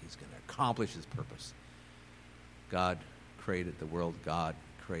 but he's going to accomplish his purpose. God created the world. God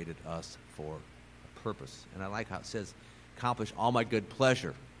created us for a purpose. And I like how it says, accomplish all my good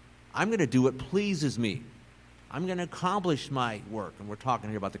pleasure. I'm going to do what pleases me. I'm going to accomplish my work. And we're talking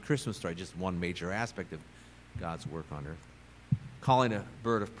here about the Christmas story, just one major aspect of God's work on earth. Calling a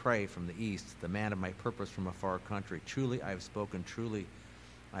bird of prey from the east, the man of my purpose from a far country. Truly I have spoken, truly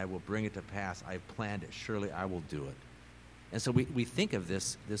I will bring it to pass. I have planned it, surely I will do it. And so we think of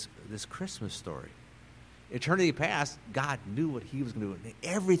this Christmas story. Eternity past, God knew what he was going to do.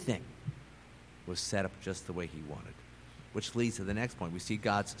 Everything was set up just the way he wanted. Which leads to the next point. We see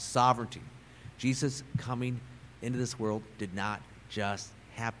God's sovereignty. Jesus coming into this world did not just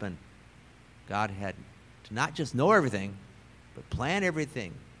happen. God had to not just know everything, but plan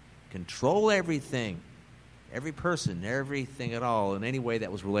everything, control everything, every person, everything at all, in any way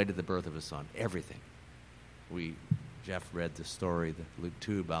that was related to the birth of his son, everything. Jeff read the story, Luke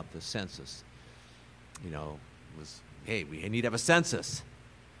 2, about the census. We need to have a census.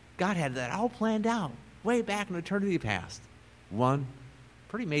 God had that all planned out way back in eternity past. One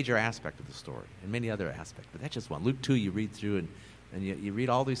pretty major aspect of the story, and many other aspects, but that's just one. Luke 2, you read through, and you read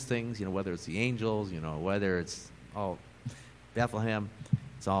all these things, whether it's the angels, whether it's all Bethlehem.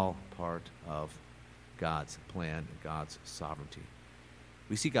 It's all part of God's plan, God's sovereignty.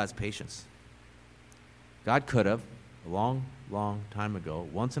 We see God's patience. God could have, a long, long time ago,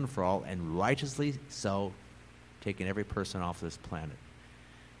 once and for all, and righteously so, taken every person off this planet.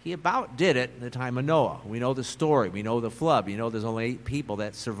 He about did it in the time of Noah. We know the story. We know the flood. We know there's only 8 people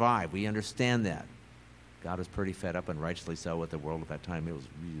that survived. We understand that. God was pretty fed up, and righteously so, with the world at that time. It was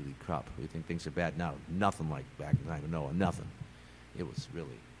really corrupt. We think things are bad now. Nothing like back in the time of Noah. Nothing. It was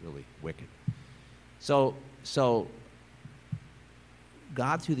really, really wicked. So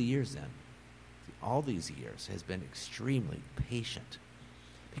God, through the years then, all these years, has been extremely patient.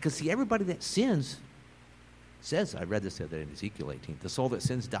 Because, see, everybody that sins says, I read this the other day in Ezekiel 18, the soul that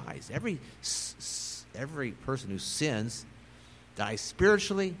sins dies. Every person who sins dies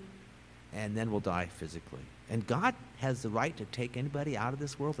spiritually and then will die physically. And God has the right to take anybody out of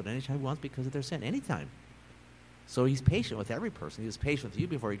this world at any time he wants because of their sin, anytime. So he's patient with every person. He was patient with you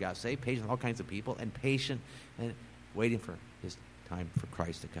before he got saved, patient with all kinds of people, and patient and waiting for his time for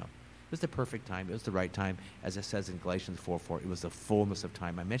Christ to come. It was the perfect time. It was the right time. As it says in Galatians 4:4, it was the fullness of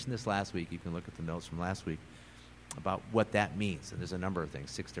time. I mentioned this last week. You can look at the notes from last week about what that means. And there's a number of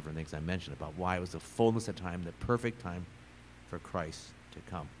things, 6 different things I mentioned about why it was the fullness of time, the perfect time for Christ to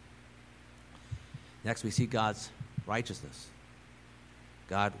come. Next, we see God's righteousness.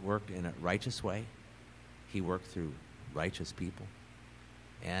 God worked in a righteous way. He worked through righteous people.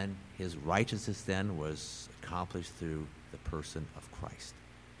 And his righteousness then was accomplished through the person of Christ.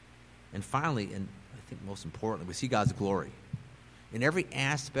 And finally, and I think most importantly, we see God's glory. In every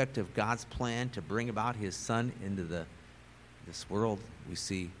aspect of God's plan to bring about his Son into this world, we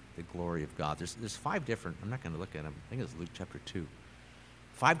see the glory of God. There's 5 different, I'm not going to look at them, I think it's Luke chapter 2.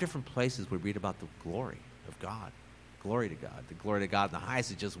 5 different places we read about the glory of God. Glory to God. The glory to God in the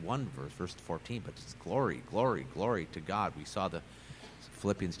highest is just one verse, verse 14, but it's glory, glory, glory to God. We saw the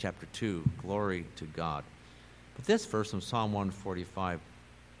Philippians chapter 2, glory to God. But this verse from Psalm 145,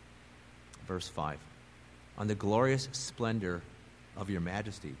 verse 5, on the glorious splendor of your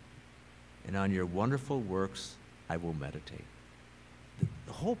majesty and on your wonderful works I will meditate.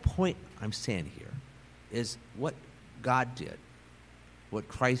 The whole point I'm saying here is what God did, what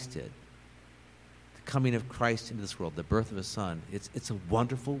Christ did, the coming of Christ into this world, the birth of his Son. It's a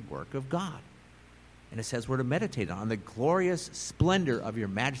wonderful work of God. And it says we're to meditate on the glorious splendor of your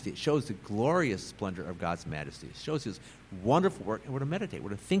majesty. It shows the glorious splendor of God's majesty. It shows his wonderful work, and we're to meditate. We're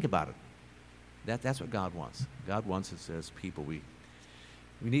to think about it. That's what God wants. God wants us as people. We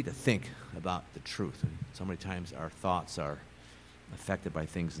need to think about the truth. And so many times our thoughts are affected by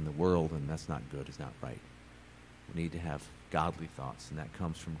things in the world, and that's not good. It's not right. We need to have godly thoughts, and that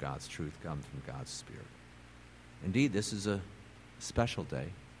comes from God's truth, comes from God's Spirit. Indeed, this is a special day.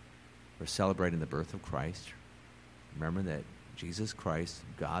 We're celebrating the birth of Christ. Remember that Jesus Christ,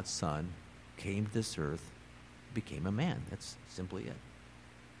 God's Son, came to this earth, became a man. That's simply it.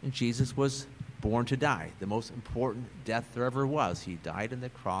 And Jesus was born to die, the most important death there ever was. He died on the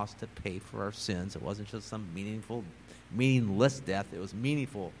cross to pay for our sins. It wasn't just some meaningless death. It was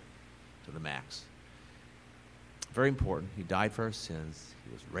meaningful to the max. Very important. He died for our sins.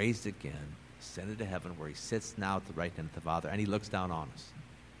 He was raised again, ascended to heaven, where he sits now at the right hand of the Father, and he looks down on us.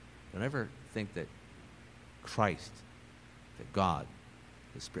 Don't ever think that Christ, that God,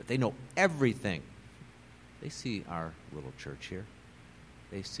 the Spirit, they know everything. They see our little church here.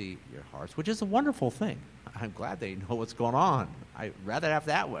 They see your hearts, which is a wonderful thing. I'm glad they know what's going on. I'd rather have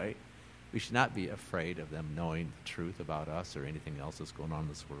that way. We should not be afraid of them knowing the truth about us or anything else that's going on in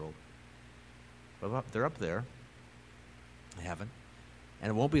this world. But they're up there in heaven. And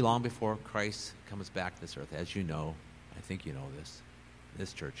it won't be long before Christ comes back to this earth. As you know, I think you know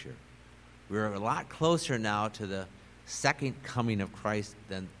this church here. We're a lot closer now to the second coming of Christ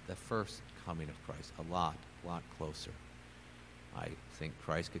than the first coming of Christ. A lot closer. I think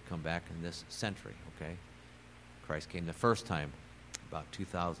Christ could come back in this century, okay? Christ came the first time about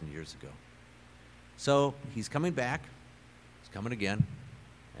 2,000 years ago. So he's coming back. He's coming again.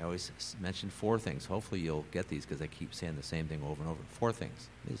 I always mention 4 things. Hopefully you'll get these because I keep saying the same thing over and over. 4 things.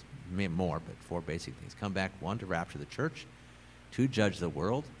 There's more, but 4 basic things. Come back, 1, to rapture the church. 2, judge the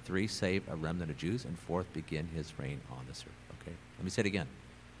world. 3, save a remnant of Jews. And 4th, begin his reign on this earth. Okay? Let me say it again.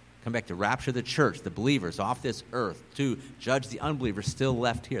 Come back to rapture the church, the believers off this earth. 2, judge the unbelievers still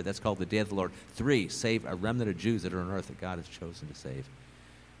left here. That's called the day of the Lord. 3, save a remnant of Jews that are on earth that God has chosen to save.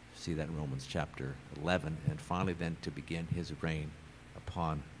 See that in Romans chapter 11. And finally then to begin his reign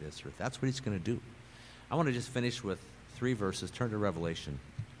upon this earth. That's what he's going to do. I want to just finish with 3 verses. Turn to Revelation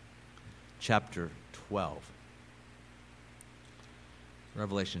chapter 12.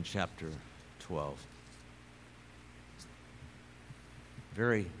 Revelation chapter 12.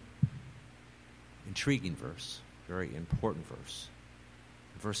 Very intriguing verse, very important verse.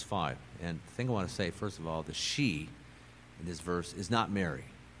 Verse 5. And the thing I want to say, first of all, the she in this verse is not Mary.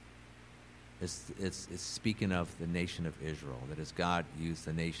 It's speaking of the nation of Israel, that as God used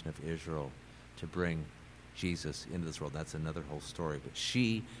the nation of Israel to bring Jesus into this world. That's another whole story. But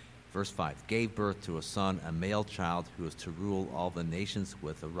she, verse 5, gave birth to a son, a male child, who was to rule all the nations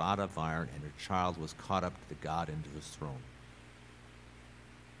with a rod of iron, and her child was caught up to God into his throne.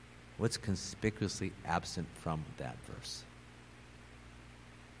 What's conspicuously absent from that verse?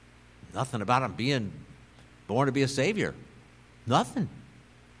 Nothing about him being born to be a Savior. Nothing.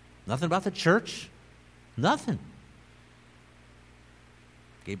 Nothing about the church. Nothing.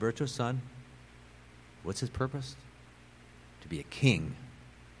 Gave birth to a son. What's his purpose? To be a king.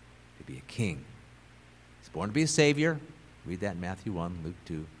 To be a king. He's born to be a Savior. Read that in Matthew 1, Luke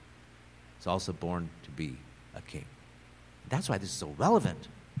 2. He's also born to be a king. That's why this is so relevant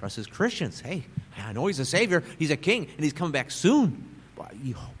for us as Christians. Hey, I know he's a Savior. He's a king, and he's coming back soon. Well,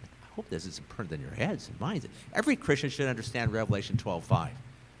 I hope this is imprinted in your heads and minds. Every Christian should understand Revelation 12:5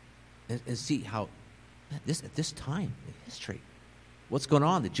 and see how at this time in history, what's going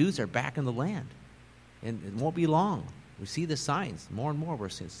on. The Jews are back in the land, and it won't be long. We see the signs more and more. We're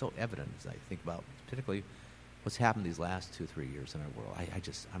seeing it's so evident as I think about particularly what's happened these last 2-3 years in our world.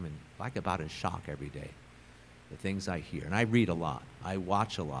 I'm about in shock every day. The things I hear, and I read a lot. I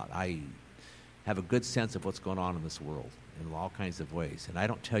watch a lot. I have a good sense of what's going on in this world in all kinds of ways. And I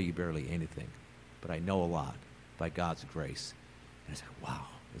don't tell you barely anything, but I know a lot by God's grace. And it's like, wow.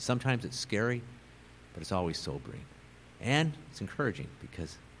 And sometimes it's scary, but it's always sobering. And it's encouraging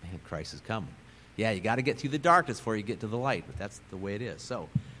because, man, Christ is coming. Yeah, you got to get through the darkness before you get to the light, but that's the way it is. So,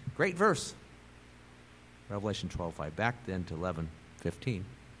 great verse. Revelation 12:5. Back then to 11:15.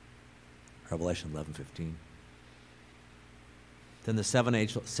 Revelation 11:15. Then the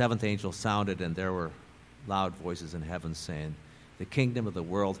seventh angel sounded, and there were loud voices in heaven saying, "The kingdom of the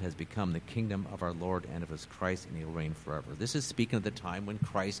world has become the kingdom of our Lord and of his Christ, and he'll reign forever." This is speaking of the time when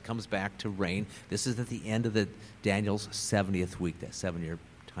Christ comes back to reign. This is at the end of Daniel's 70th week, that 7-year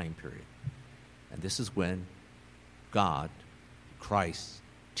time period. And this is when God, Christ,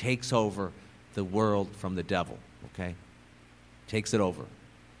 takes over the world from the devil, okay? Takes it over.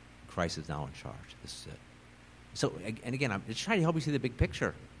 Christ is now in charge. This is it. So, and again, I'm just trying to help you see the big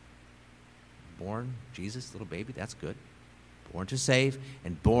picture. Born, Jesus, little baby, that's good. Born to save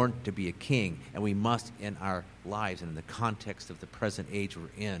and born to be a king. And we must, in our lives and in the context of the present age we're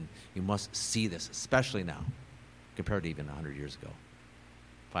in, we must see this, especially now, compared to even 100 years ago,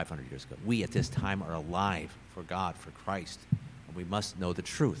 500 years ago. We, at this time, are alive for God, for Christ. And we must know the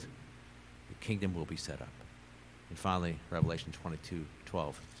truth. The kingdom will be set up. And finally, Revelation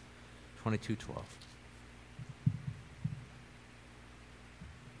 22:12. 22:12.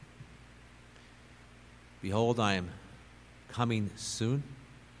 Behold, I am coming soon.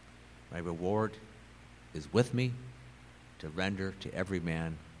 My reward is with me to render to every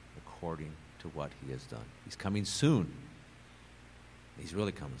man according to what he has done. He's coming soon. He's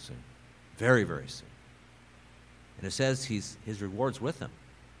really coming soon. Very, very soon. And it says his reward's with him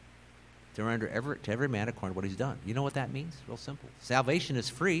to render to every man according to what he's done. You know what that means? Real simple. Salvation is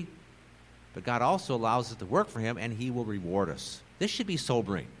free, but God also allows us to work for him, and he will reward us. This should be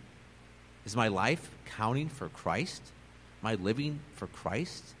sobering. Is my life counting for Christ? Am I living for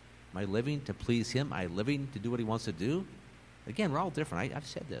Christ? Am I living to please him? Am I living to do what he wants to do? Again, we're all different. I've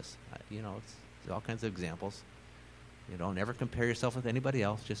said this. It's all kinds of examples. Never compare yourself with anybody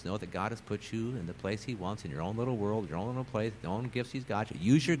else. Just know that God has put you in the place he wants, in your own little world, your own little place, the own gifts he's got you.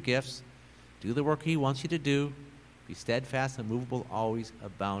 Use your gifts. Do the work he wants you to do. Be steadfast and immovable, always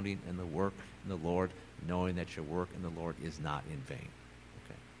abounding in the work in the Lord, knowing that your work in the Lord is not in vain.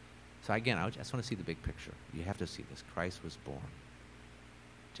 So again, I just want to see the big picture. You have to see this. Christ was born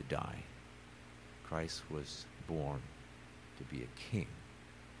to die. Christ was born to be a king.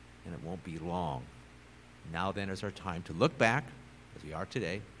 And it won't be long. Now then is our time to look back, as we are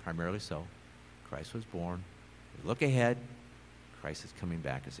today, primarily so. Christ was born. We look ahead. Christ is coming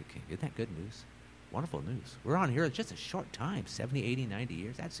back as a king. Isn't that good news? Wonderful news. We're on here just a short time, 70, 80, 90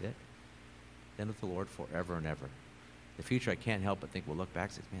 years. That's it. Then with the Lord forever and ever. The future, I can't help but think we'll look back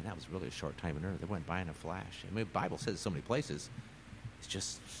and say, man, that was really a short time on earth. It went by in a flash. The Bible says so many places, it's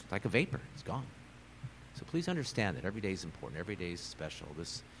just like a vapor. It's gone. So please understand that every day is important. Every day is special.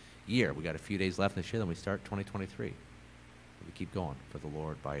 This year, we got a few days left this year, then we start 2023. We keep going for the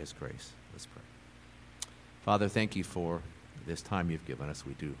Lord by his grace. Let's pray. Father, thank you for this time you've given us.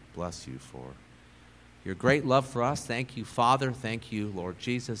 We do bless you for your great love for us. Thank you, Father. Thank you, Lord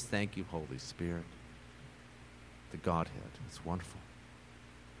Jesus. Thank you, Holy Spirit. The Godhead. It's wonderful.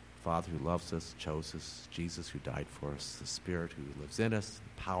 Father who loves us, chose us, Jesus who died for us, the Spirit who lives in us,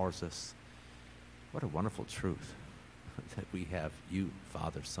 empowers us. What a wonderful truth that we have you,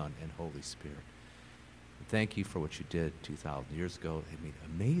 Father, Son, and Holy Spirit. And thank you for what you did 2,000 years ago. I mean,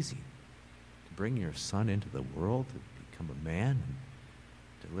 amazing to bring your Son into the world, to become a man,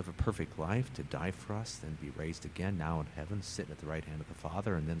 and to live a perfect life, to die for us, then be raised again, now in heaven, sitting at the right hand of the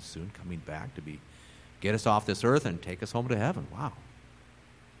Father, and then soon coming back to get us off this earth and take us home to heaven. Wow.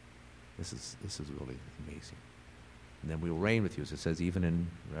 This is really amazing. And then we will reign with you, as it says even in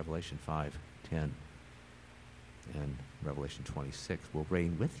Revelation 5:10 and Revelation 26. We'll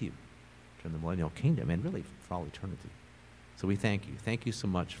reign with you during the millennial kingdom and really for all eternity. So we thank you. Thank you so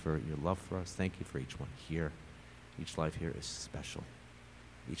much for your love for us. Thank you for each one here. Each life here is special.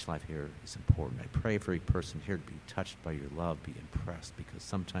 Each life here is important. I pray for each person here to be touched by your love, be impressed, because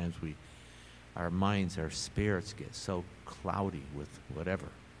sometimes our minds, our spirits get so cloudy with whatever,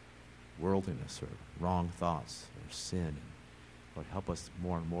 worldliness or wrong thoughts or sin. Lord, help us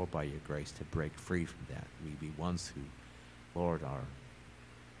more and more by your grace to break free from that. We be ones who, Lord, are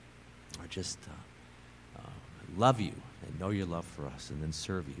just love you and know your love for us, and then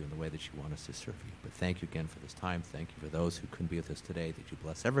serve you in the way that you want us to serve you. But thank you again for this time. Thank you for those who couldn't be with us today, that you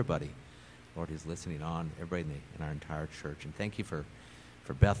bless everybody, Lord, who's listening on, everybody in our entire church. And thank you for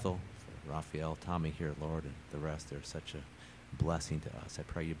Bethel, for Raphael, Tommy here, Lord, and the rest. They're such a blessing to us. I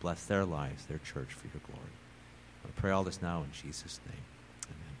pray you bless their lives, their church, for your glory. I pray all this now in Jesus' name.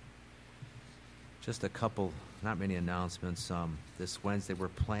 Amen. Just a couple, not many announcements. This Wednesday, we're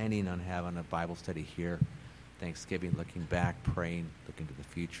planning on having a Bible study here. Thanksgiving, looking back, praying, looking to the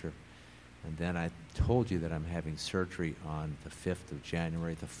future. And then I told you that I'm having surgery on the 5th of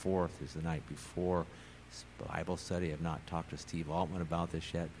January. The 4th is the night before Bible study. I've not talked to Steve Altman about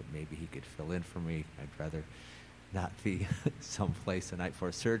this yet, but maybe he could fill in for me. I'd rather not be someplace the night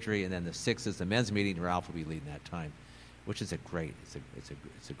before surgery. And then the 6th is the men's meeting, and Ralph will be leading that time, which is a great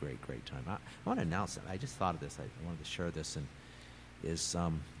time. I want to announce it. I just thought of this. I wanted to share this, and is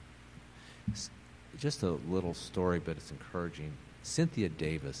just a little story, but it's encouraging. Cynthia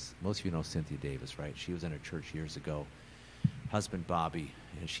Davis, most of you know Cynthia Davis, right? She was in a church years ago. Husband Bobby,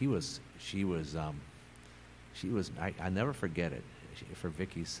 and she was. I never forget it. For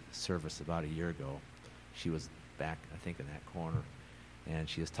Vicky's service about a year ago, she was back, I think, in that corner, and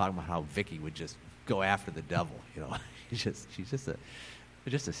she was talking about how Vicky would just go after the devil. You know, she's just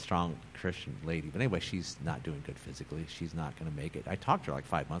a strong Christian lady. But anyway, she's not doing good physically. She's not going to make it. I talked to her like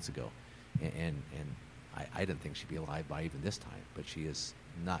 5 months ago. And I didn't think she'd be alive by even this time, but she is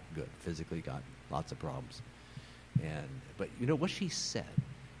not good physically, got lots of problems. But you know what she said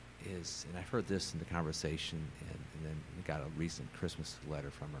is, and I heard this in the conversation, and then got a recent Christmas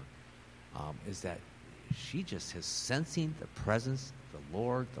letter from her, is that she just is sensing the presence of the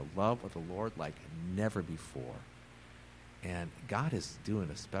Lord, the love of the Lord like never before. And God is doing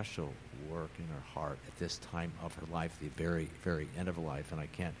a special work in her heart at this time of her life, the very, very end of her life. And I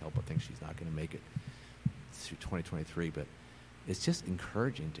can't help but think she's not going to make it through 2023. But it's just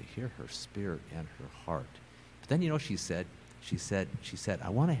encouraging to hear her spirit and her heart. But then, you know, she said, I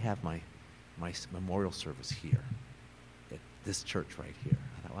want to have my memorial service here at this church right here.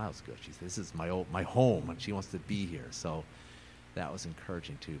 I thought, wow, that's good. She said, this is my home, and she wants to be here. So that was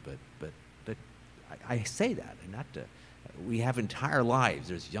encouraging too. But I say that, and not to. We have entire lives.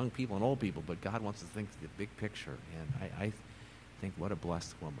 There's young people and old people, but God wants to think the big picture. And I think what a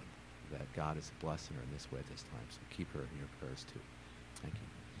blessed woman that God is blessing her in this way at this time. So keep her in your prayers too. Thank you.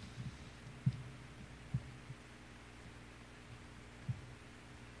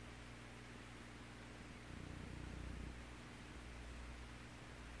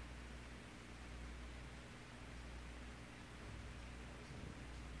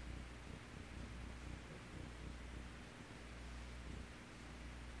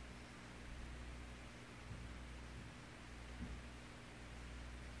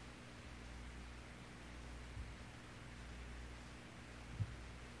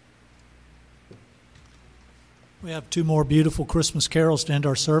 We have two more beautiful Christmas carols to end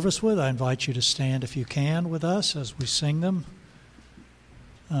our service with. I invite you to stand, if you can, with us as we sing them.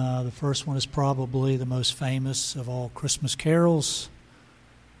 The first one is probably the most famous of all Christmas carols,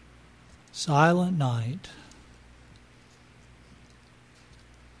 Silent Night.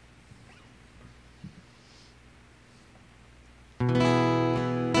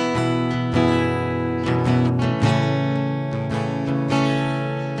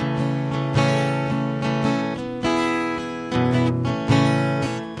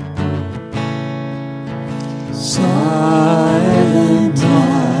 Silent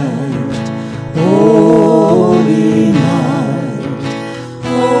night, holy night,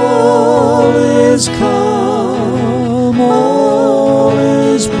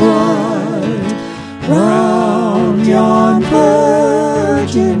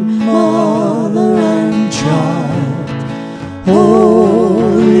 Virgin Mother and Child,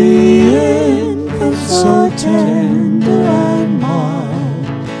 Holy Infant, so tender and mild,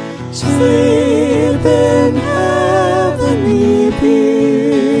 sleep in heavenly peace,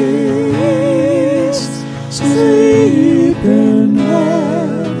 sleep in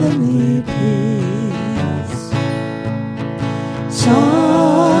heavenly peace.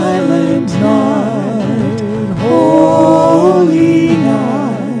 Silent night, holy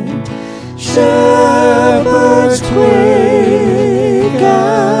night, shepherds quake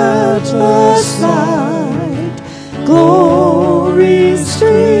at the sight, glory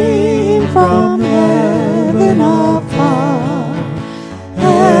stream from heaven afar,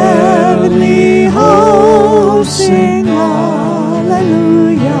 heavenly hosts sing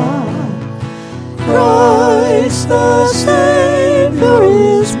hallelujah, Christ the Savior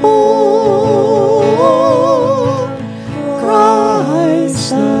is born, Christ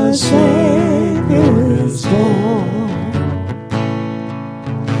the Savior is born.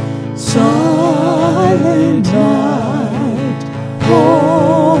 Silent night,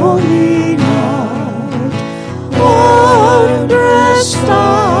 holy night, wondrous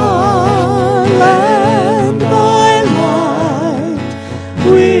star, land by light,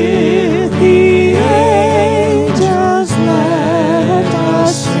 with the angels let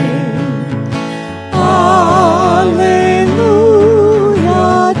us sing, hallelujah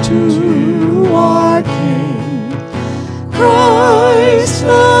to our King, Christ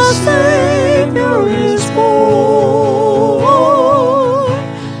the Savior is born,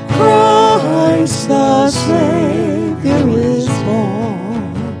 Christ the Savior is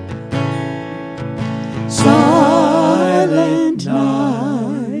born. Silent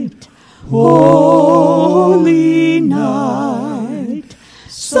night, holy night,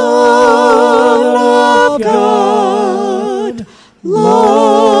 Son of God,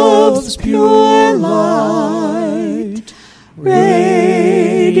 love's pure light,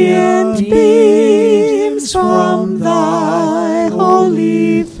 radiant beams from thy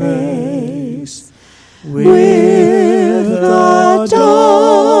holy face, with the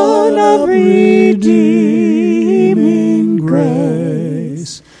dawn of redeeming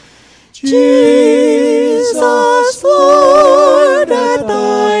grace. Jesus, Lord, at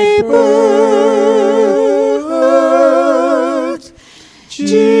thy birth,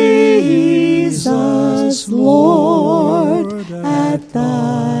 Jesus, Lord, at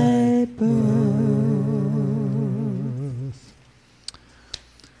thy birth.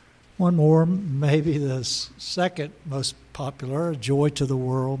 One more, maybe the second most popular, Joy to the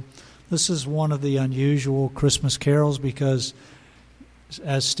World. This is one of the unusual Christmas carols because,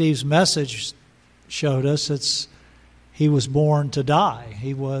 as Steve's message showed us, he was born to die.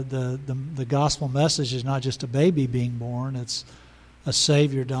 The gospel message is not just a baby being born, it's a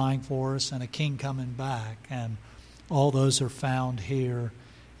Savior dying for us and a King coming back. And all those are found here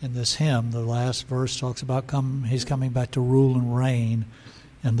in this hymn. The last verse talks about he's coming back to rule and reign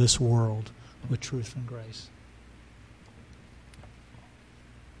in this world with truth and grace.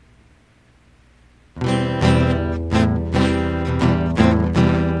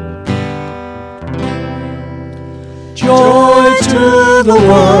 Joy to the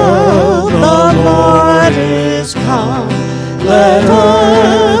world, the Lord is come. Let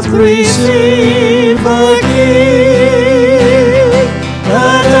earth receive the King.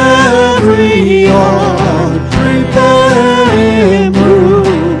 Let every heart prepare Him room.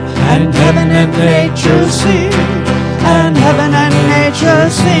 And heaven and nature sing. And heaven and nature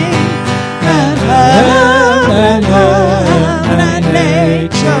sing. And heaven and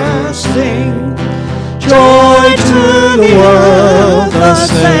nature sing. Joy to the world, the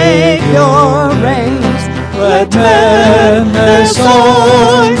Savior reigns. Let men their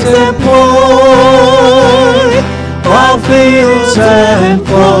songs employ, while fields and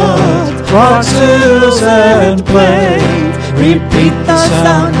floods, rocks, hills and plains, repeat the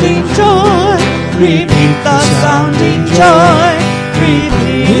sounding joy, repeat the sounding joy,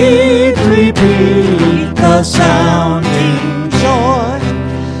 repeat the sounding joy.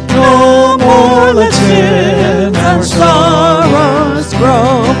 No more let sin and sorrows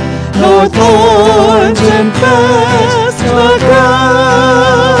grow, nor thorns infest the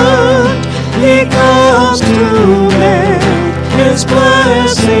ground. He comes to make His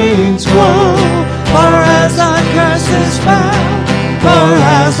blessings flow, far as a curse is found, far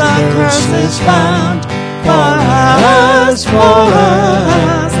as a curse is found, far as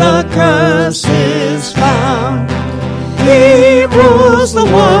the curse is found. He rules the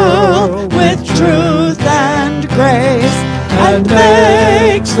world with truth and grace, and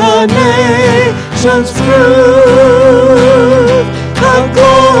makes the nations prove the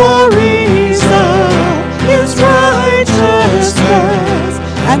glory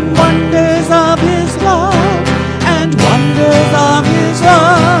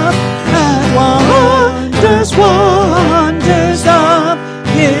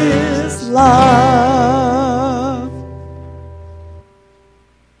love.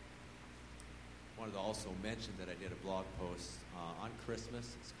 I wanted to also mention that I did a blog post on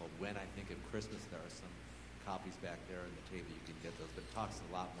Christmas. It's called When I Think of Christmas. There are some copies back there on the table. You can get those, but it talks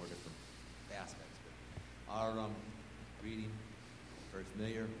a lot more different aspects. But our reading, very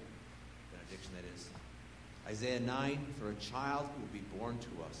familiar benediction, that is Isaiah 9, for a child will be born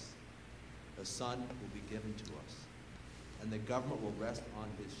to us, a son will be given to us, and the government will rest on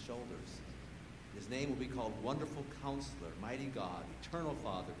his shoulders. His name will be called Wonderful Counselor, Mighty God, Eternal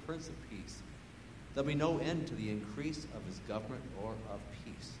Father, Prince of Peace. There'll be no end to the increase of his government or of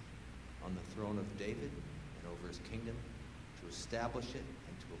peace on the throne of David and over his kingdom, to establish it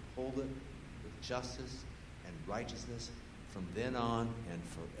and to uphold it with justice and righteousness from then on and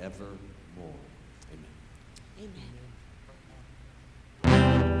forevermore. Amen. Amen.